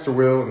the hamster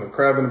wheel and the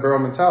crab in the barrel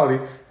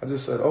mentality, I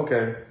just said,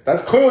 okay,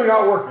 that's clearly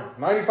not working.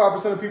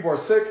 95% of people are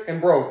sick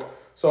and broke.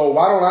 So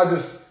why don't I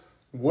just,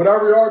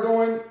 whatever you are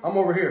doing, I'm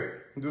over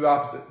here and do the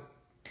opposite.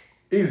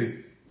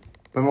 Easy.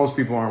 But most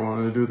people aren't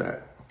willing to do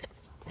that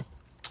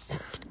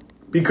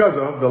because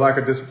of the lack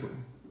of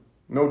discipline.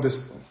 No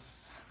discipline.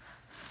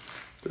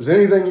 If there's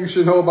anything you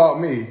should know about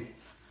me,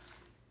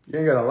 you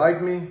ain't got to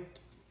like me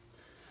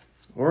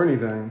or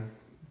anything,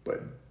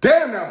 but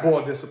damn that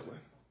boy discipline.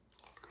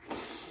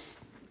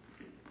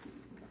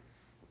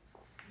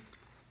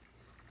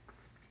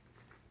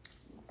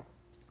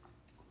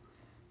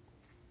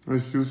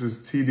 This juice is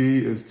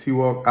TD, is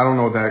Twalk. I don't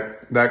know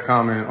that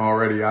comment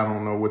already. I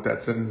don't know what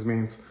that sentence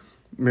means.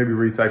 Maybe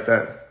retype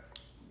that.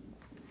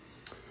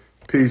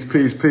 Peace,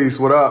 peace, peace.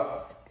 What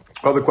up?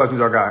 Other questions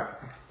y'all got?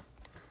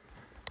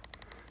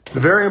 It's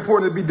very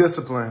important to be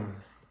disciplined.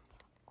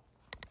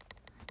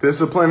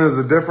 Discipline is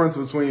the difference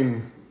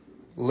between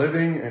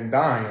living and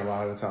dying a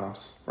lot of the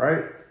times,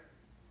 right?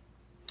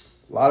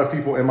 A lot of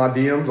people in my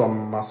DMs,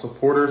 on my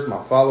supporters,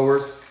 my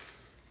followers,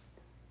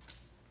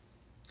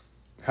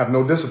 have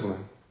no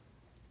discipline.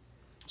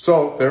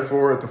 So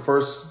therefore, at the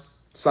first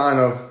sign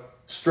of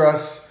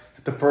stress,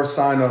 at the first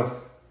sign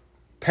of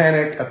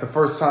panic, at the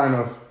first sign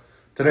of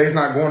today's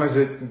not going as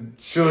it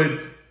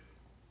should,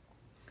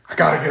 I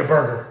gotta get a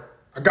burger.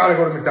 I gotta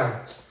go to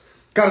McDonald's.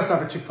 Gotta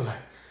stop at Chick-fil-A.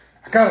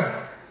 I gotta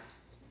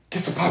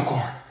get some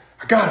popcorn.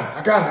 I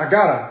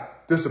gotta.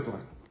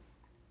 Discipline.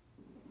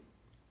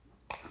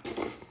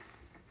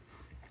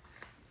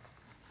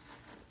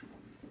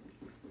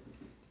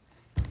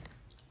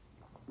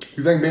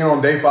 You think being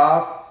on day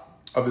 5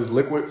 of this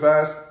liquid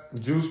fast,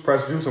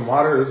 pressed juice and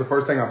water, this is the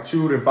first thing I've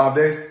chewed in 5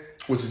 days,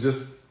 which is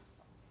just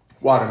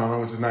watermelon,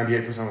 which is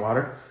 98%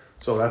 water.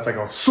 So that's like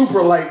a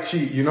super light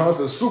cheat, you know? It's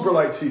a super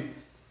light cheat.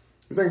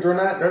 You think during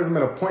that, there hasn't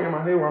been a point in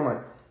my day where I'm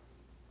like,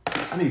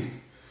 I'm gonna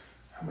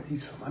eat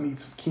some. I need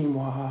some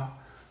quinoa.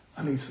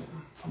 I'm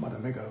about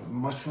to make a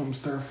mushroom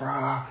stir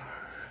fry.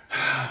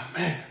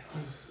 Man.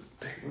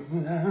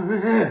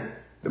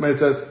 The man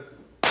says,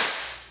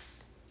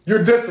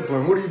 you're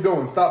disciplined. What are you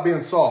doing? Stop being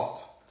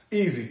soft. It's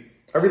easy.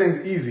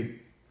 Everything's easy.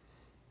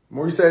 The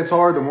more you say it's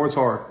hard, the more it's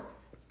hard.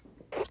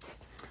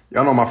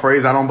 Y'all know my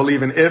phrase. I don't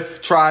believe in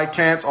if, try,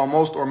 can't,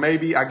 almost, or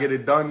maybe. I get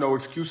it done. No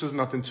excuses,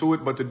 nothing to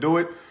it but to do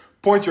it.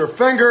 Point your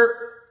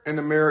finger in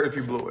the mirror if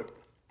you blew it.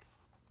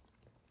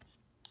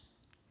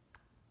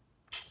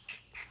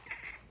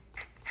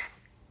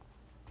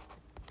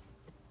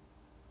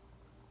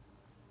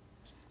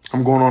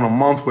 I'm going on a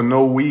month with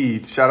no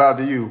weed. Shout out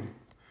to you.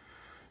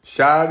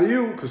 Shout out to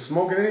you, because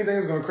smoking anything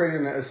is going to create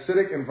an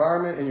acidic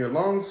environment in your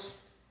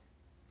lungs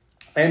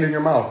and in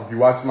your mouth. If you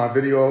watched my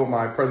video,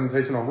 my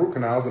presentation on root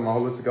canals in my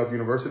Holistic Health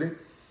University,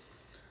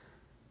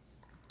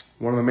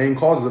 one of the main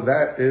causes of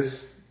that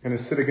is an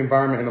acidic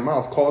environment in the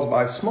mouth caused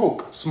by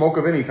smoke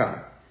of any kind.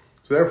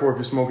 So therefore, if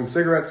you're smoking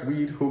cigarettes,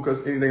 weed,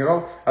 hookahs, anything at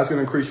all, that's going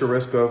to increase your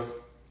risk of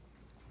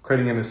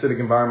creating an acidic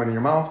environment in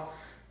your mouth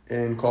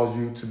and cause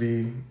you to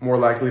be more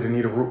likely to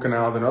need a root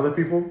canal than other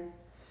people.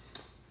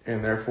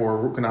 And therefore,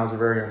 root canals are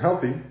very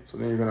unhealthy. So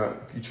then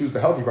if you choose the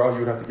healthy route, you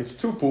would have to get your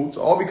tooth pulled.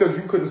 So all because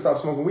you couldn't stop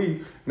smoking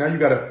weed, now you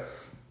got a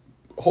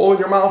hole in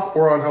your mouth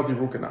or unhealthy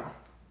root canal.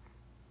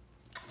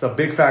 It's a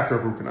big factor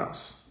of root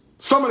canals.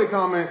 Somebody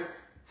comment,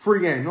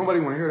 free game.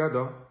 Nobody want to hear that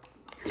though.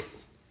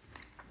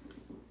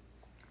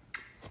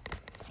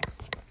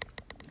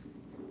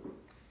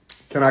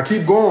 Can I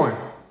keep going?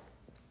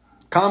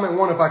 Comment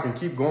 1 if I can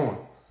keep going.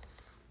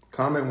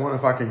 Comment 1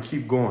 if I can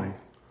keep going.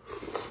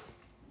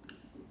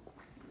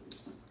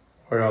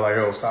 Or y'all like,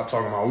 yo, stop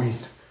talking about weed.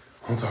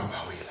 Don't talk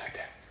about weed like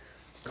that.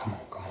 Come on.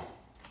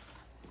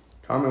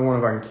 Comment 1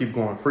 if I can keep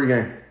going. Free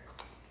game.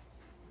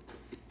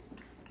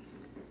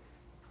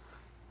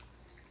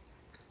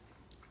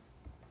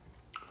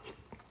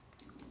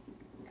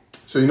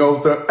 So,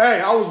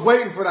 hey, I was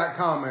waiting for that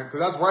comment because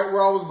that's right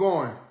where I was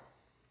going.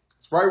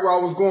 It's right where I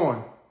was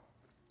going.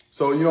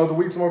 So, you know what the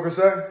weed smoker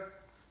said?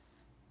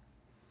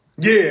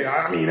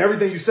 Yeah, I mean,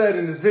 everything you said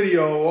in this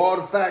video, all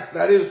the facts,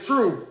 that is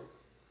true.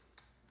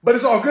 But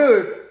it's all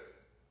good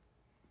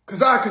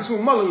because I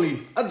consume mullein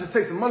leaf. I just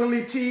take some mullein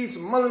leaf tea,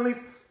 some mullein leaf,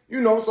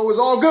 so it's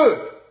all good.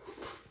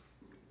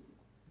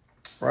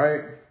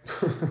 Right?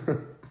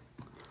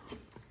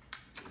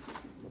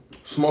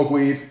 Smoke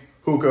weed,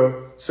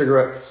 hookah,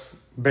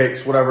 cigarettes,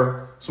 vapes,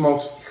 whatever,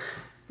 smokes.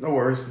 No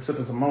worries. I'm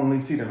sipping some mullein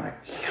leaf tea tonight.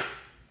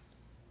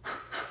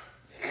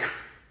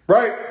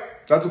 Right?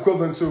 That's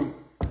equivalent to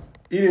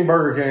eating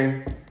Burger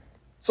King.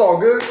 It's all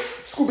good.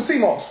 Scoop of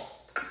seamoss.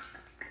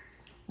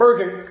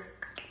 Burger King.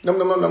 Num.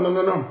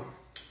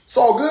 It's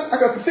all good. I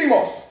got some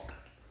seamoss.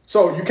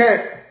 So you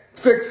can't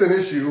fix an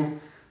issue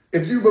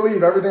if you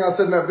believe everything I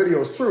said in that video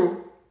is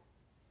true.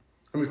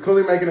 And it's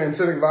clearly making an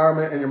acidic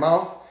environment in your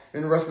mouth, in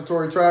your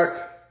respiratory tract,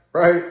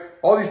 right?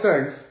 All these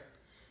things,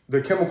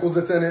 the chemicals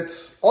that's in it,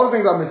 all the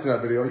things I mentioned in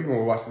that video. You can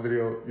go watch the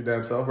video your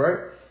damn self, right?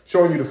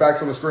 Showing you the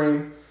facts on the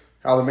screen,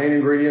 how the main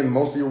ingredient in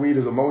most of your weed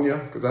is ammonia,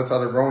 because that's how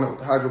they're growing it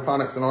with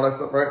hydroponics and all that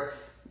stuff, right?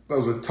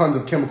 Those are tons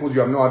of chemicals.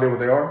 You have no idea what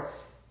they are,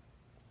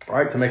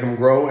 right? To make them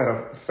grow at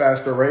a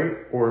faster rate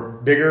or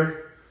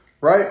bigger,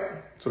 right?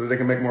 So that they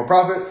can make more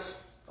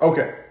profits.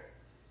 Okay.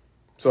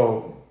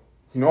 So,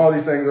 all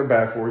these things are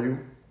bad for you.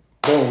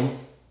 Boom.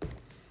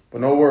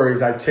 But no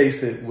worries, I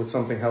chase it with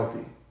something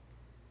healthy.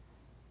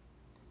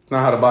 It's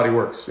not how the body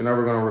works. You're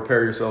never going to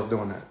repair yourself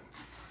doing that.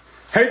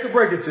 Hate to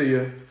break it to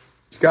you.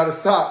 You got to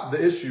stop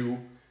the issue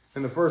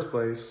in the first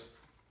place.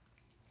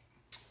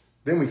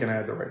 Then we can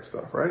add the right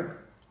stuff, right?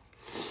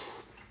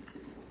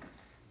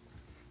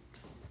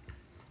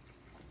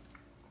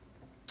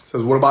 It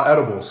says, what about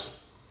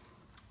edibles?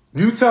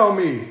 You tell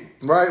me,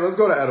 right? Let's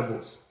go to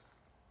edibles.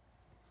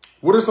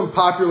 What are some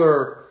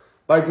popular,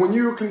 like when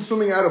you're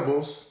consuming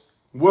edibles,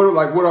 what are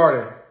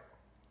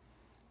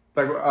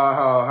they? Like,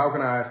 how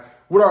can I ask?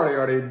 What are they?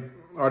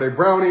 Are they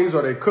brownies?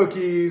 Are they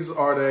cookies?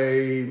 What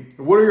are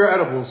your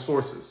edibles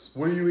sources?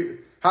 What do you eat?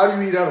 How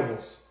do you eat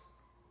edibles?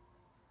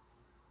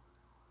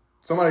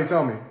 Somebody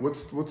tell me,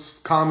 what's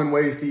common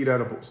ways to eat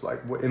edibles? Like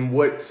in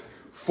what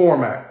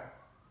format?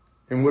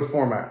 In what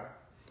format?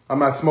 I'm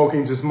not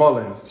smoking, just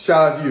mulling.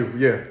 Shout out to you,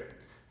 yeah.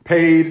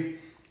 Paid,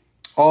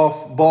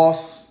 off,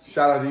 boss,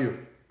 shout out to you.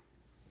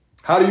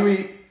 How do you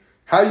eat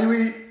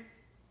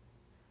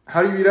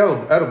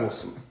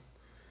edibles?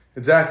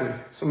 Exactly.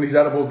 Some of these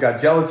edibles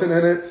got gelatin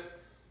in it,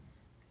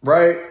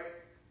 right?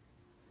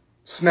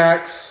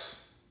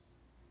 Snacks,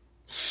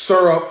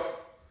 syrup,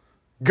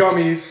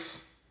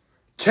 gummies,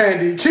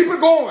 candy. Keep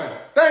it going.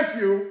 Thank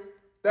you.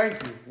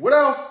 Thank you. What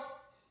else?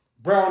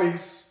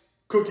 Brownies,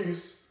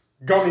 cookies,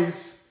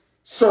 gummies,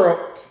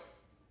 syrup,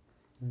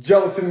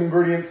 gelatin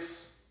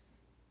ingredients.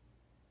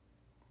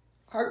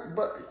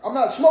 But I'm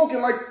not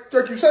smoking like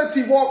you said,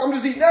 Twalk. I'm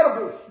just eating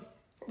edibles.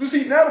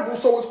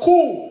 So it's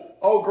cool.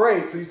 Oh,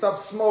 great. So you stopped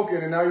smoking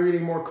and now you're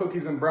eating more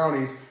cookies and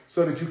brownies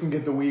so that you can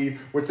get the weed,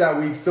 which that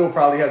weed still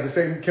probably has the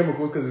same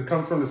chemicals because it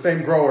comes from the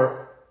same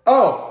grower.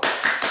 Oh,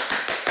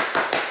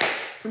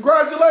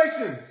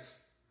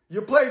 congratulations.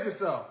 You played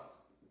yourself.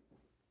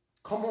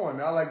 Come on,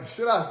 now. Like the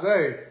shit I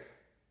say,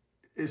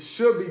 it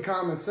should be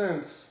common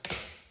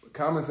sense, but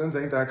common sense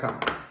ain't that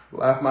common.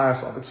 Laugh my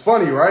ass off. It's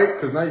funny, right?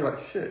 Because now you're like,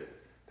 shit,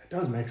 that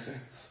does make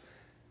sense.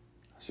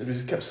 I should have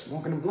just kept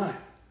smoking a blunt.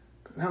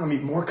 Because now I'm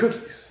eating more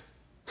cookies.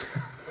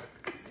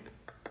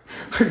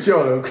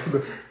 Yo,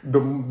 the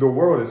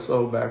world is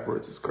so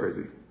backwards. It's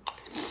crazy.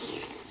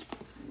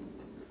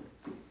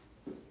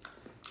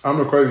 I'm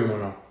the crazy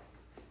one now.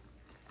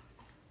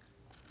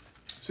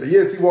 So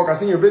yeah, Twalk, I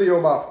seen your video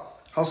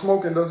about how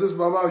smoking does this,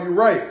 blah, blah. You're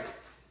right.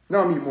 Now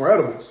I'm eating more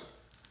edibles.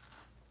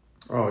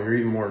 Oh, you're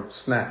eating more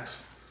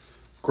snacks.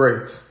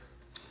 Great.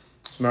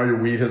 So now your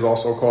weed has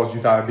also caused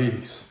you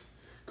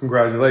diabetes.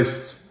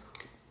 Congratulations.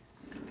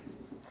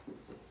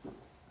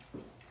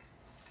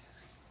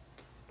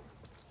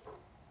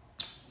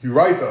 You're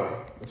right,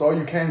 though. That's all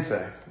you can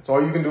say. That's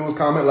all you can do is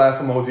comment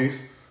laugh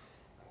emojis.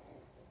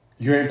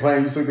 You ain't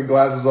playing. You took the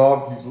glasses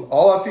off.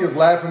 All I see is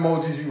laugh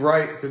emojis. You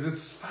right, because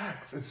it's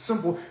facts. It's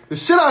simple. The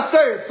shit I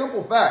say is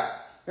simple facts.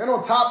 And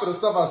on top of the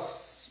stuff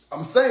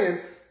I'm saying,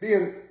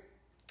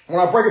 when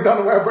I break it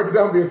down the way I break it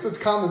down, being such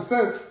common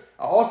sense,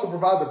 I also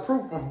provide the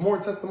proof of more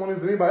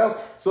testimonies than anybody else.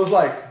 So it's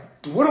like,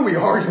 what are we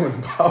arguing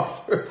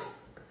about?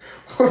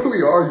 What are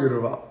we arguing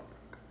about?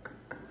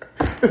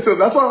 And so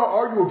that's why I don't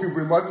argue with people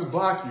anymore. I just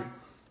block you.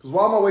 Because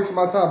why am I wasting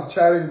my time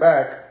chatting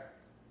back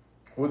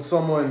with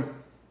someone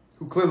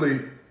who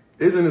clearly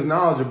isn't as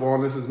knowledgeable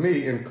on this as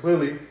me and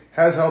clearly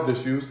has health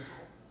issues,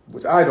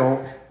 which I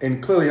don't,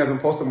 and clearly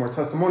hasn't posted more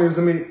testimonies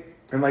than me?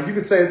 And like you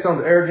could say it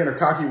sounds arrogant or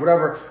cocky,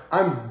 whatever.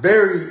 I'm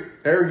very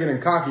arrogant and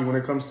cocky when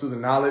it comes to the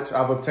knowledge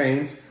I've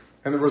obtained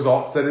and the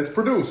results that it's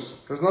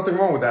produced. There's nothing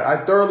wrong with that. I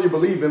thoroughly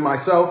believe in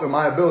myself and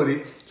my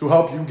ability to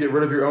help you get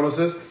rid of your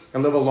illnesses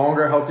and live a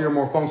longer, healthier,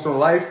 more functional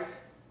life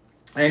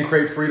and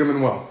create freedom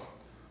and wealth.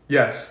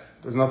 Yes,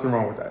 there's nothing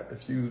wrong with that.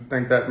 If you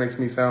think that makes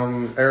me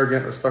sound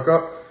arrogant or stuck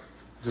up,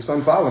 just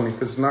unfollow me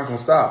because it's not going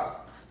to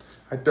stop.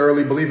 I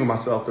thoroughly believe in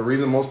myself. The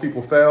reason most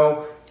people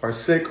fail, are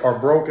sick, are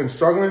broke, and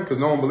struggling because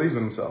no one believes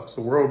in themselves.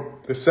 The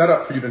world is set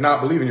up for you to not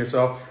believe in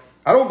yourself.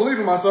 I don't believe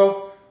in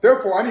myself.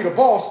 Therefore, I need a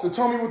boss to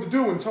tell me what to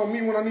do and tell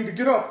me when I need to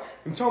get up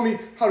and tell me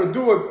how to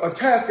do a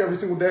task every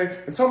single day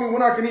and tell me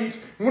when I can eat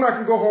and when I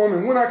can go home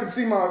and when I can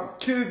see my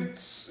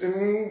kids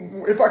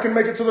and if I can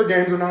make it to their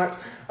games or not.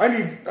 I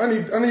need,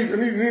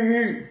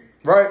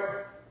 right?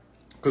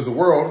 Because the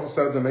world is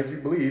set up to make you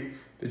believe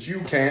that you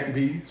can't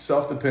be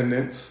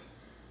self-dependent,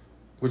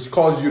 which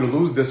causes you to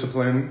lose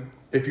discipline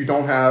if you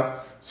don't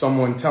have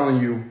someone telling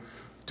you,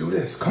 do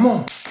this, come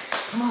on,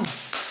 smack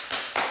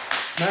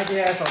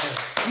your ass out there.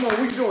 Come on,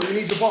 what you doing? You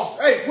need your boss.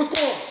 Hey, what's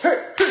going on? Hey,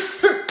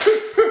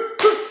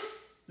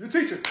 your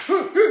teacher.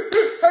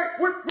 Hey,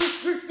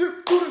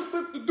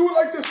 do it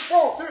like this.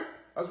 Oh,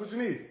 that's what you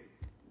need.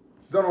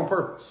 It's done on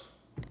purpose,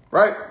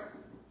 right?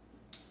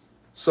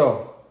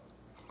 So,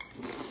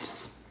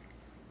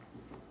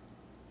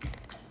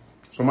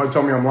 somebody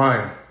tell me I'm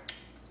lying.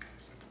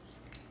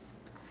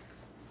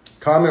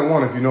 Comment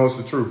 1 if you know it's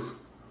the truth.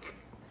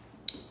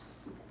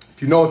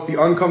 If you know it's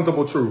the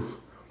uncomfortable truth.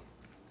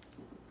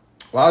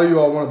 A lot of you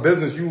all want a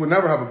business. You would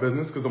never have a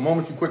business because the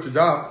moment you quit your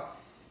job,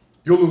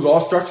 you'll lose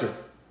all structure.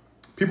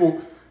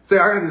 People say,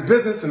 I got this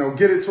business, and they'll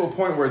get it to a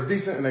point where it's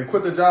decent, and they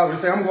quit their job. They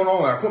say, I'm going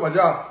on, I quit my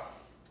job,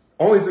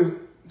 only to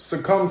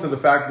succumb to the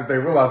fact that they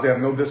realize they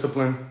have no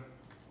discipline.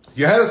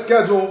 You had a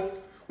schedule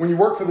when you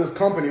work for this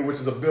company, which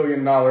is a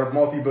billion-dollar,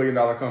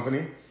 multi-billion-dollar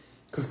company,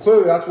 because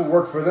clearly that's what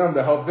worked for them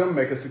to help them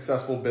make a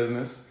successful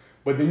business.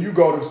 But then you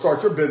go to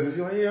start your business.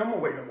 You're like, yeah, I'm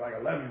going to wake up like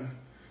 11.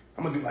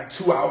 I'm going to do like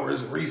 2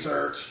 hours of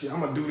research. Yeah, I'm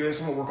going to do this.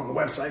 I'm going to work on the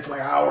website for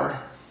like an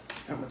hour.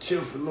 I'm going to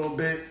chill for a little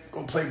bit.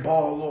 Go play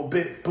ball a little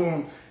bit.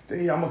 Boom.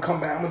 Then I'm going to come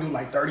back. I'm going to do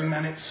like 30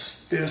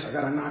 minutes. This. I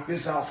got to knock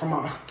this out for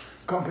my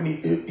company.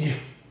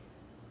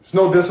 There's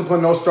no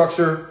discipline, no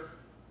structure.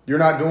 You're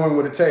not doing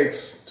what it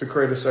takes to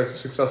create a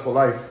successful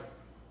life.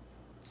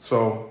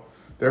 So,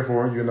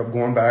 therefore, you end up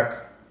going back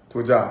to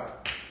a job.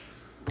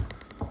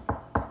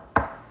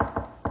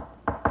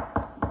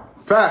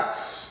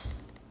 Facts.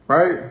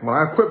 Right? When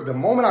I quit, the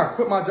moment I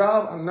quit my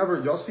job,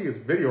 y'all see it's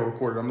video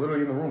recorded. I'm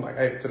literally in the room like,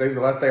 hey, today's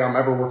the last day I'm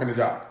ever working a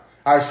job.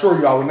 I assure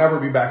you I will never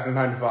be back in a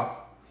 9 to 5.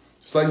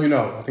 Just letting you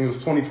know. I think it was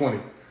 2020.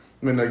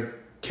 I'm in the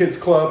kids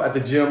club at the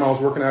gym I was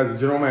working at as a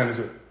general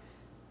manager.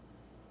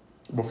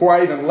 Before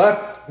I even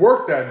left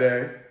work that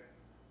day,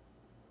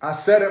 I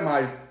sat at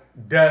my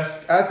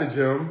desk at the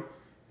gym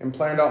and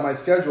planned out my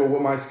schedule,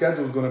 what my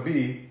schedule is going to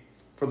be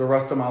for the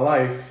rest of my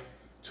life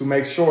to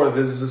make sure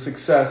this is a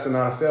success and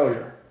not a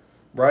failure,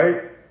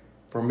 right?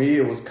 For me,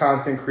 it was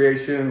content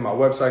creation, my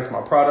websites,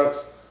 my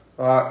products.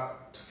 I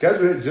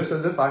scheduled it just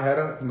as if I had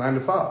a 9 to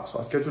 5. So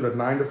I scheduled a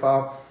 9 to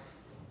 5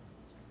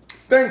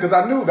 thing because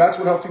I knew that's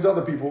what helps these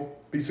other people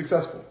be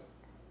successful.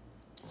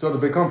 So the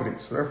big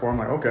companies. So therefore, I'm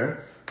like, okay,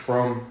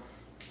 from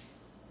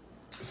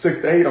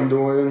 6 to 8, I'm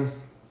doing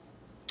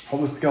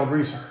holistic health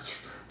research.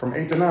 From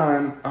 8 to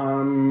 9,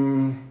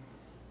 I'm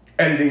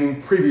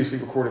editing previously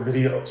recorded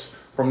videos.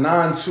 From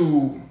 9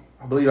 to,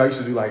 I believe I used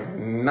to do like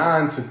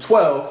 9 to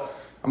 12,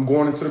 I'm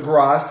going into the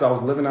garage because I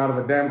was living out of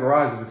a damn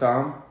garage at the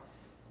time,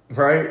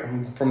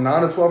 right? From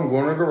 9 to 12, I'm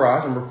going to the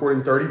garage. I'm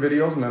recording 30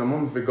 videos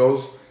minimum. If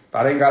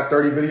I ain't got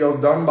 30 videos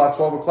done by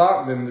 12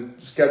 o'clock, then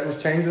the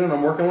schedule's changing and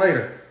I'm working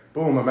later.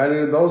 Boom, I'm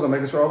editing those. I'm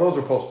making sure all those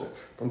are posted.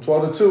 From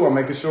 12 to 2, I'm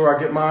making sure I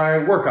get my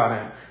workout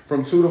in.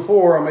 From 2 to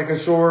 4, I'm making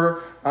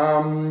sure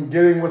I'm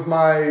getting with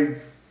my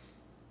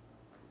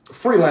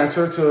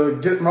freelancer to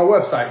get my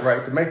website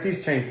right, to make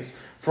these changes.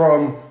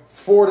 From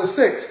 4 to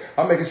 6,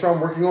 I'm making sure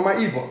I'm working on my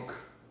ebook.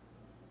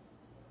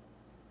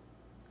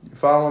 You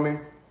follow me?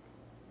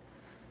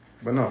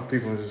 But no,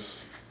 people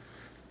just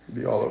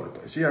be all over the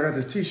place. Yeah, I got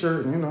this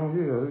t-shirt, and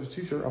this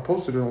t-shirt. I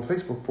posted it on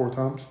Facebook 4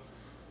 times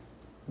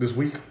this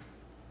week.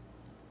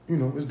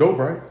 It's dope,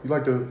 right? You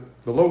like the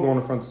logo on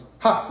the front's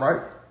hot,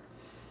 right?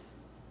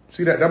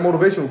 See that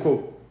motivational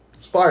quote.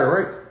 Inspire,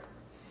 right?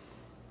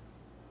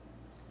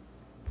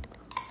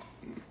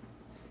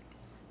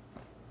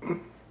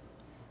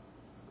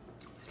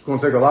 It's going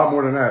to take a lot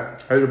more than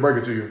that. I hate to break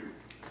it to you.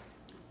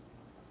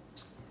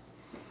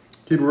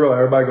 Keep it real.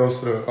 Everybody goes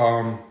to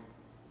the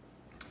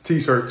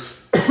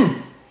t-shirts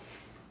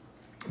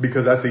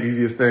because that's the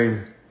easiest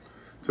thing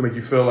to make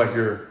you feel like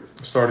you're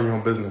starting your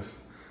own business.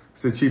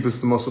 It's the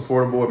cheapest, the most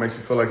affordable. It makes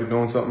you feel like you're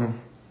doing something.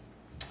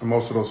 And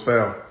most of those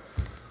fail.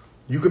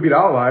 You could be the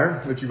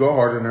outlier if you go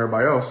harder than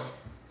everybody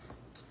else.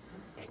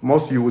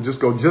 Most of you will just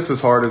go just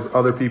as hard as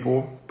other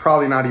people.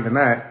 Probably not even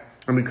that.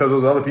 And because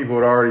those other people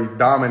had already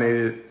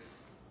dominated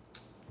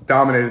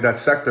that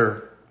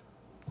sector,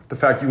 the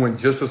fact you went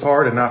just as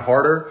hard and not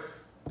harder,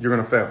 you're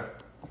going to fail.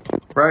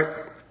 Right?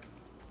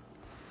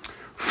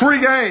 Free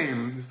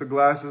game. It's the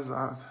glasses.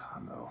 I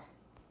know.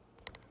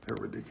 They're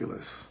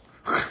ridiculous.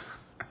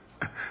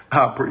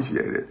 I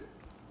appreciate it.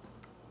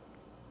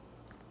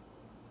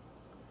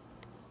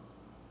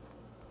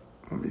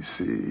 Let me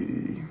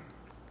see.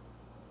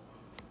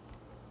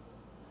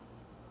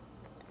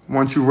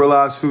 Once you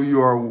realize who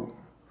you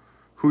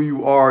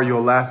are,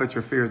 you'll laugh at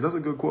your fears. That's a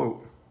good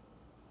quote.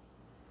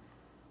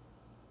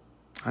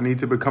 I need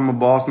to become a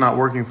boss, not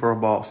working for a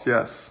boss.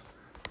 Yes.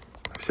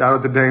 Shout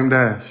out to Dame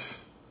Dash.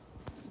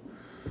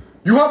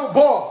 You have a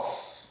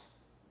boss,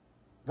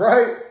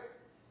 right?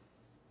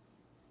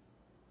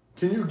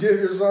 Can you give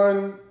your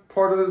son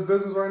part of this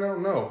business right now?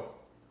 No.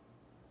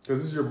 Because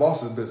this is your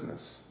boss's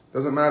business.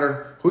 Doesn't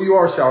matter who you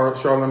are,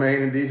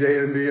 Charlamagne and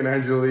DJ Envy and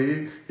Angela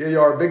Lee. Here you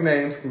are, big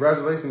names.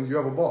 Congratulations, you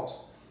have a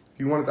boss. If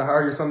you wanted to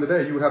hire your son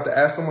today, you would have to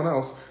ask someone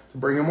else to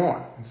bring him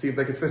on and see if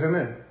they could fit him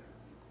in.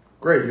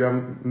 Great, you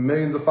have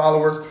millions of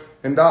followers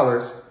and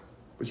dollars,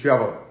 but you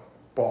have a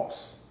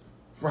boss,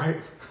 right?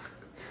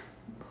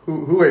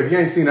 If you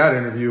ain't seen that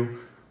interview,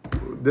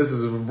 this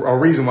is a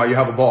reason why you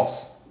have a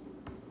boss.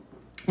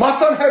 My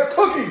son has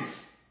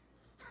cookies.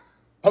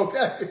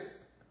 Okay.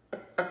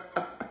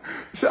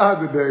 Shout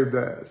out to Dave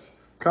Dash.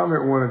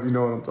 Comment 1 if you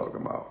know what I'm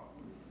talking about.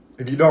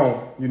 If you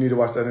don't, you need to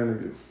watch that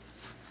interview.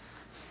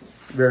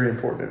 Very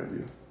important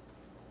interview.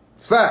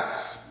 It's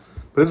facts.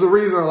 But there's a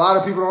reason a lot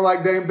of people don't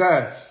like Dame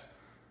Dash.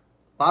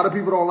 A lot of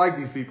people don't like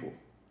these people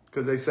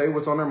because they say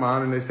what's on their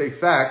mind and they say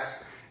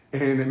facts,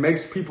 and it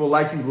makes people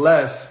like you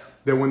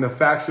less than when the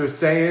facts you're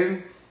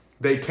saying,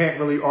 they can't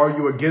really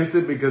argue against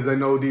it because they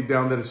know deep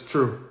down that it's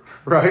true,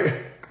 right?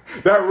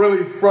 That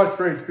really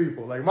frustrates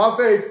people. Like, my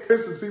page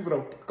pisses people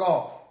the fuck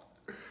off.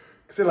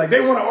 Because they're like,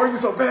 they want to argue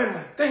so bad. I'm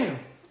like, damn.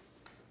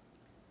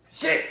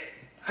 Shit.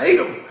 I hate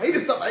him. I hate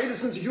his stuff. I hate his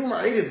sense of humor.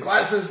 I hate his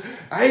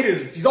glasses. I hate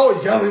he's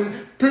always yelling,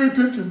 pay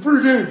attention,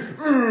 free game.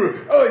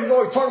 Oh, he's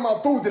always talking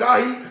about food that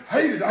I eat.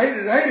 Hate it. I hate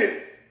it. I hate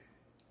it.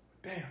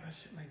 Damn, that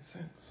shit makes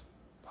sense.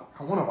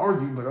 I want to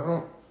argue, but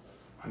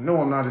I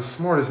know I'm not as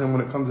smart as him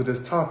when it comes to this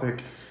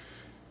topic.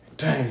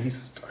 Dang,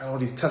 he's got all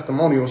these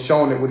testimonials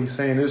showing that what he's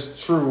saying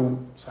is true.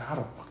 So how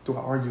the fuck do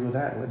I argue with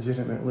that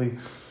legitimately?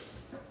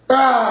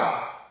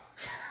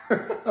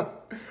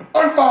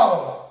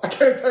 Unfollow. I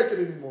can't take it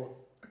anymore.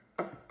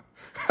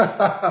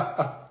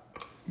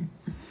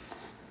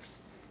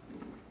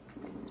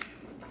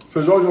 So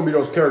there's always going to be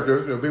those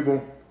characters,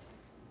 people,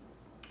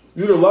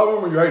 you either love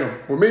them or you hate them.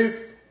 With me,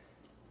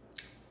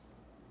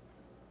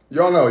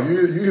 y'all know,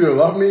 you either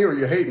love me or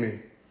you hate me,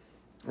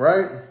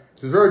 right?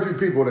 There's very few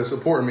people that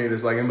support me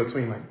that's like in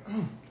between, like,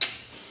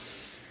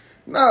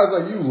 Nah, it's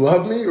like you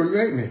love me or you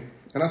hate me.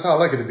 And that's how I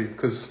like it to be.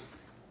 Because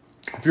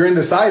if you're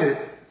undecided,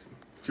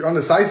 if you're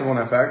undecisive on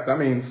that fact, that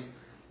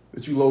means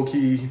that you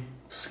low-key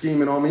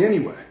scheming on me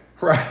anyway,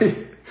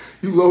 right?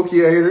 You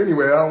low-key a hater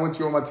anyway. I don't want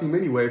you on my team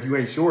anyway. If you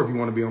ain't sure if you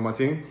want to be on my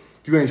team,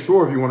 if you ain't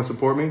sure if you want to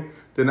support me,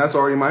 then that's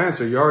already my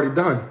answer. You're already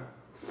done.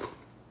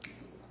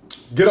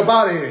 Get up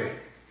out of here.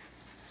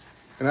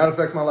 And that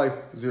affects my life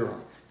 0.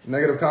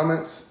 Negative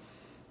comments.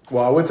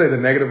 Well, I would say the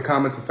negative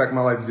comments affect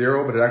my life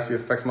 0, but it actually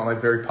affects my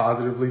life very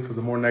positively because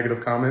the more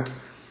negative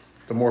comments,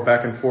 the more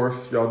back and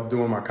forth y'all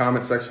do in my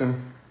comment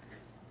section,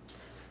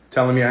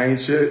 telling me I ain't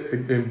shit.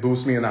 It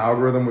boosts me in the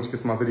algorithm, which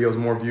gets my videos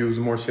more views,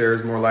 more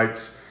shares, more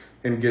likes,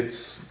 and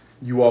gets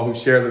you all who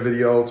share the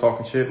video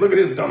talking shit. Look at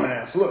this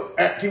dumbass. Look,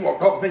 at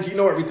Twalk, don't think you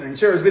know everything.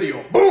 Share his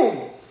video.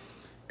 Boom!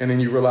 And then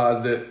you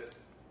realize that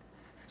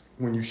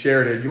when you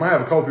shared it, you might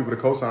have a couple people to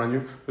co-sign you.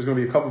 There's going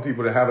to be a couple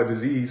people that have a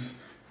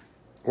disease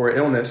or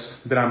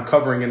illness that I'm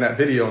covering in that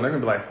video. And they're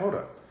going to be like, hold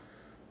up.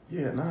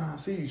 Yeah, nah, I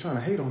see you trying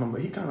to hate on him,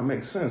 but he kind of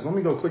makes sense. Let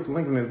me go click the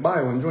link in his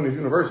bio and join his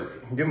university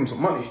and give him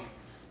some money.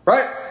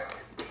 Right?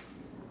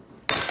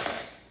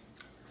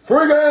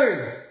 Free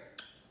game!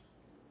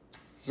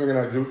 Drinking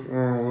that juice.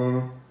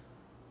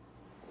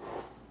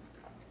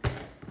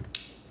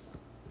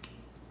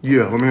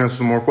 Yeah, let me answer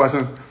some more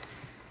questions.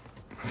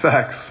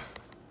 Facts.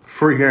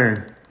 Free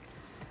game.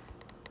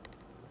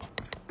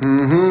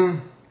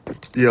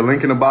 Yeah,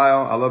 link in the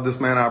bio. I love this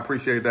man. I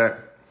appreciate that.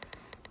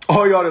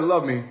 All y'all that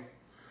love me,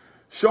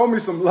 show me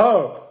some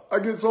love. I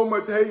get so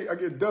much hate. I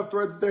get death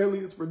threats daily.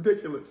 It's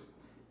ridiculous.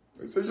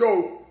 They say,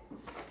 yo,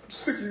 I'm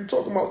sick of you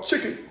talking about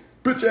chicken,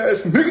 bitch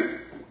ass nigga.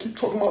 Keep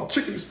talking about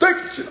chicken and steak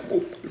and shit. I'm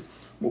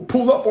gonna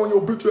pull up on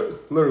your bitch ass.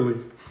 Literally.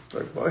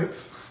 Like,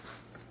 what?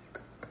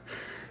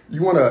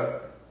 You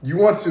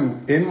want to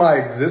end my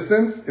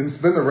existence and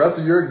spend the rest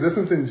of your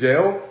existence in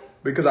jail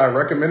because I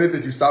recommended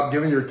that you stop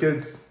giving your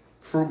kids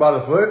fruit by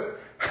the foot?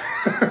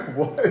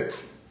 What?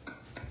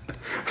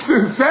 It's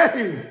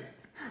insane.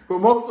 But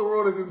most of the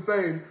world is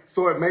insane,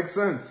 so it makes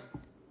sense.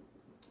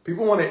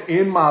 People want to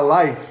end my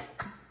life.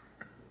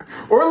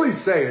 Or at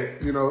least say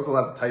it. You know, it's a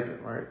lot of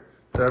typing, right?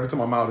 So every time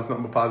I'm out, it's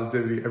nothing but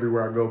positivity.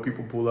 Everywhere I go,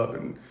 people pull up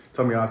and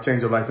tell me I've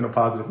changed their life in a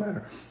positive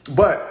manner.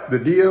 But the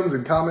DMs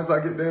and comments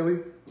I get daily,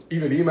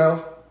 even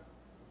emails,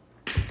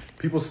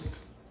 people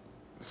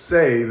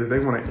say that they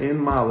want to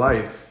end my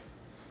life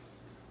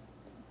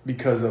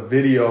because a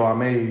video I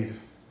made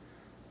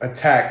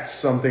attacked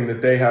something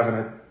that they have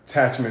an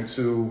attachment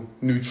to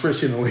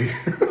nutritionally.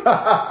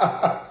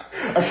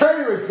 I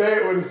can't even say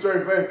it with a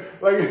straight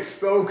face. Like, it's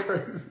so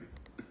crazy.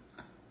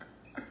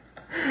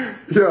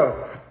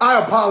 Yo,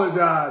 I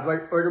apologize.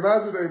 Like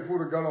imagine they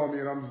pulled a gun on me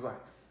and I'm just like,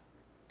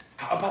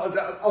 I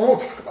apologize. I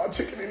won't talk about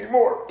chicken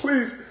anymore.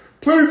 Please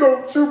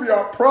don't shoot me.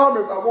 I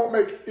promise I won't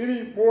make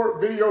any more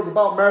videos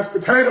about mashed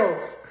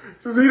potatoes.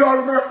 Just eat all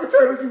the mashed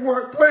potatoes you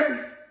want,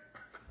 please.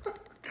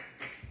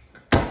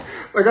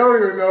 Like, I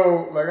don't even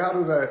know. Like, how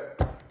does that?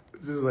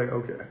 It's just like,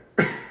 okay.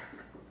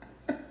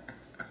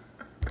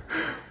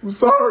 I'm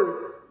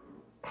sorry.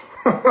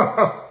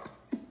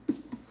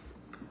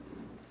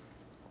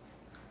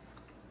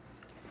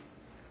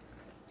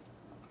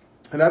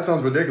 And that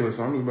sounds ridiculous.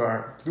 So I'm just like, all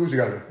right, do what you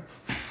gotta do.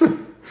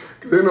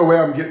 Because there's no way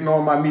I'm getting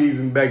on my knees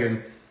and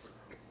begging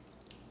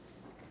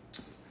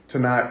to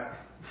not,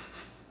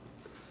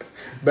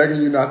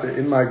 begging you not to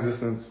end my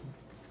existence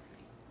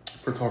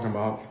for talking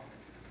about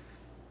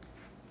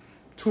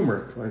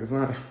turmeric. Like, it's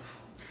not,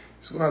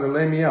 just gonna have to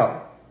lay me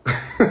out.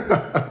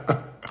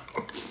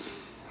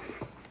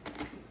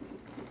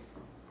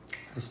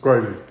 It's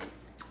crazy.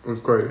 It's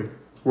crazy.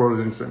 This world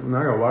is insane. Now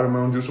I got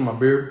watermelon juice in my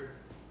beer.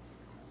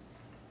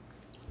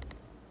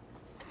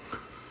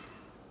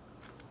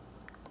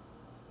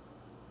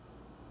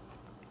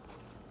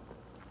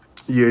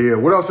 Yeah.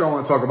 What else y'all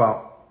want to talk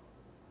about?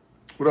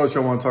 I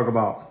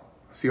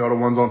see all the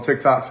ones on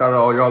TikTok. Shout out to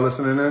all y'all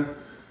listening in.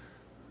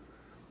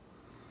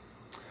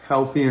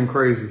 Healthy and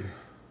crazy.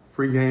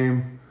 Free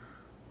game.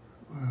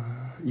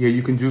 Yeah,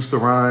 you can juice the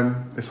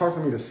rind. It's hard for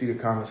me to see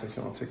the comment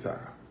section on TikTok.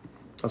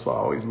 That's why I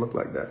always look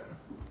like that.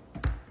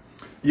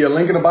 Yeah,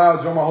 link in the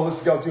bio. Join my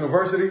Holistic Health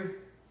University.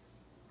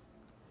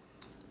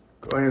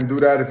 Go ahead and do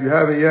that if you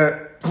haven't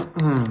yet.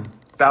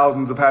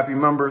 Thousands of happy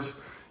members.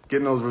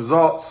 Getting those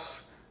results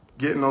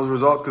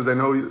because they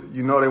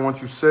know they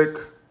want you sick,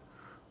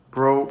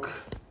 broke,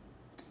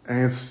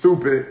 and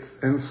stupid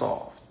and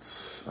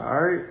soft.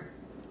 All right?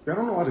 I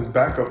don't know why this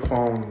backup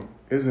phone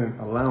isn't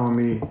allowing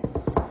me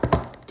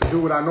to do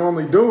what I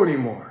normally do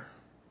anymore.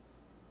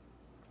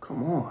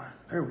 Come on.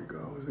 There we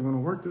go. Is it going to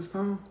work this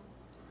time?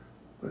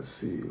 Let's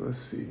see.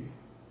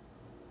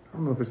 I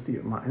don't know if it's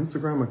my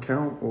Instagram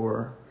account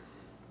or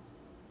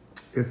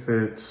if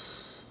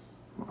it's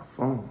my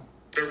phone.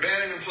 They're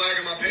banning and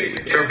flagging my page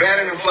again. They're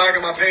banning and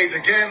flagging my page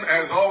again.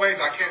 As always,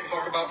 I can't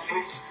talk about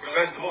fruits,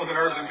 vegetables, and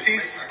herbs in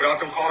peace without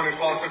them calling it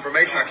false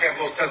information. I can't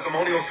post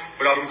testimonials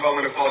without them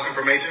calling it false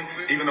information,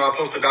 even though I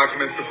posted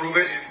documents to prove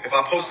it. If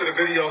I posted a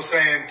video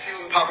saying,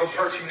 Papa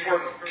Perchy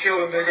twerk, kill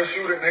a nigga,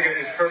 shoot a nigga,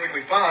 it's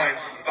perfectly fine.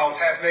 If I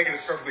was half naked,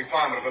 it's perfectly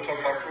fine. But if I talk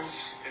about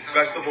fruits,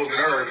 vegetables, and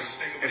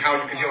herbs, and how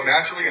you can heal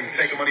naturally and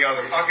take the money out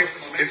of their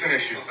pockets, it's an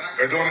issue.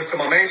 They're doing this to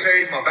my main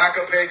page, my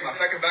backup page, my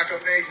second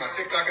backup page, my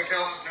TikTok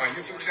account, my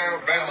YouTube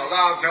channel, ban my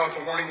lives. Now it's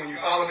a warning when you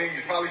follow me.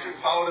 You probably shouldn't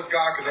follow this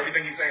guy because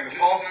everything he's saying is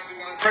false.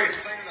 Crazy.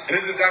 And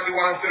this is exactly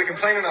why instead of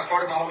complaining, I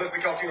started my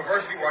Holistic Health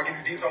University where I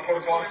give you detailed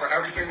protocols for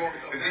every single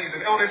disease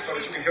and illness so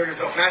that you can heal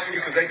yourself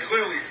naturally because they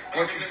clearly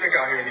want you sick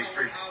out here in these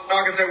streets.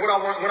 Now I can say what I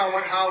want, when I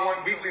want, how I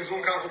want, weekly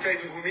Zoom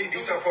consultations with me,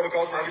 detailed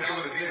protocols for every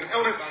single disease and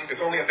illness.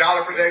 It's only $1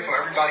 per day so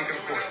everybody can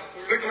afford it.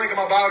 Click the link in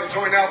my bio to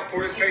join now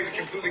before this page is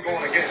completely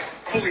going again.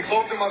 Fully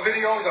clothed in my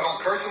videos, I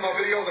don't curse in my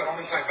videos, I don't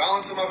incite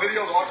violence in my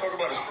videos. All I talk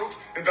about is fruits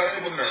and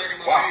vegetables and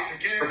herbs. Wow.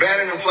 They're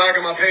banning and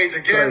flagging my page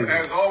again.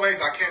 Crazy. As always,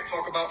 I can't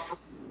talk about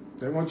fruit.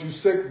 They want you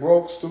sick,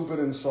 broke, stupid,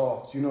 and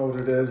soft. You know what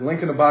it is.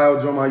 Link in the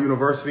bio, join my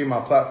university, my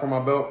platform I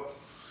built,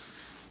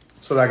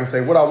 so that I can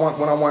say what I want,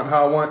 when I want,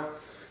 how I want.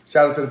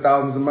 Shout out to the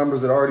thousands of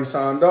members that already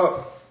signed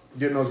up,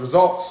 getting those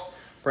results.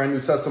 Brand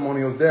new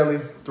testimonials daily.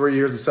 3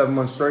 years and 7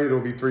 months straight.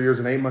 It'll be 3 years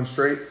and 8 months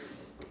straight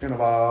in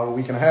about a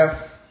week and a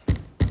half.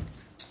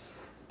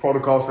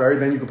 Protocols for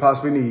everything you could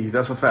possibly need.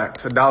 That's a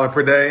fact. $1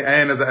 per day.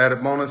 And as an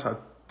added bonus, I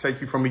take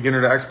you from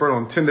beginner to expert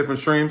on 10 different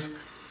streams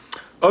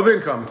of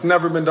income. It's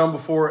never been done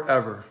before,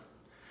 ever.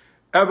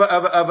 Ever,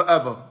 ever, ever,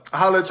 ever. I'll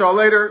holler at y'all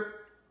later.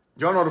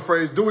 Y'all know the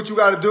phrase, do what you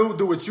got to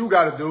do what you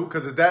got to do,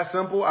 because it's that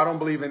simple. I don't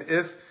believe in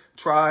if,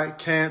 try,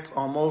 can't,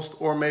 almost,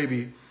 or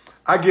maybe.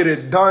 I get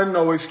it done.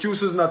 No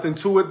excuses, nothing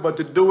to it but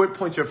to do it.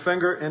 Point your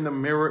finger in the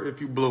mirror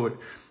if you blew it.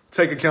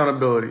 Take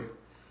accountability.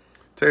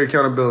 Take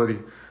accountability.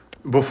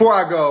 Before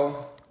I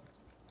go,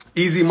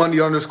 Easy Money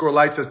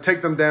 _light says,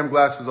 take them damn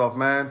glasses off,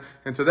 man.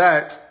 And to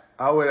that,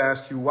 I would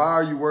ask you, why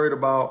are you worried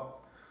about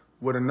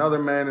what another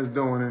man is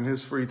doing in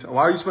his free time?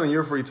 Why are you spending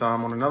your free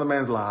time on another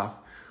man's life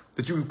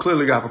that you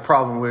clearly got a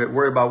problem with,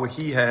 worried about what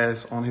he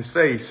has on his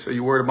face? So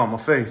you're worried about my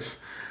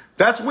face.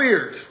 That's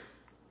weird.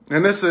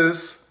 And this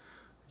is,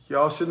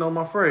 y'all should know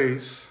my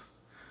phrase,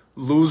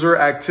 loser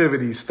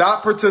activities.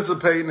 Stop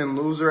participating in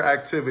loser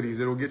activities.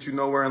 It'll get you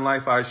nowhere in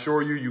life. I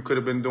assure you, you could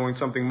have been doing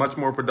something much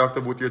more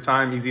productive with your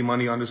time. Easy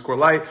Money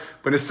 _light.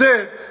 But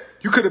instead,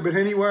 you could have been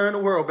anywhere in the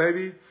world,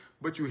 baby.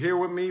 But you're here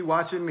with me,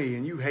 watching me,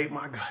 and you hate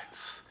my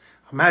guts.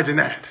 Imagine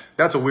that.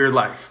 That's a weird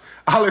life.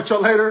 I'll let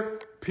y'all later.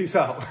 Peace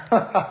out.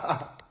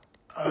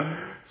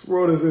 This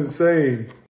world is insane.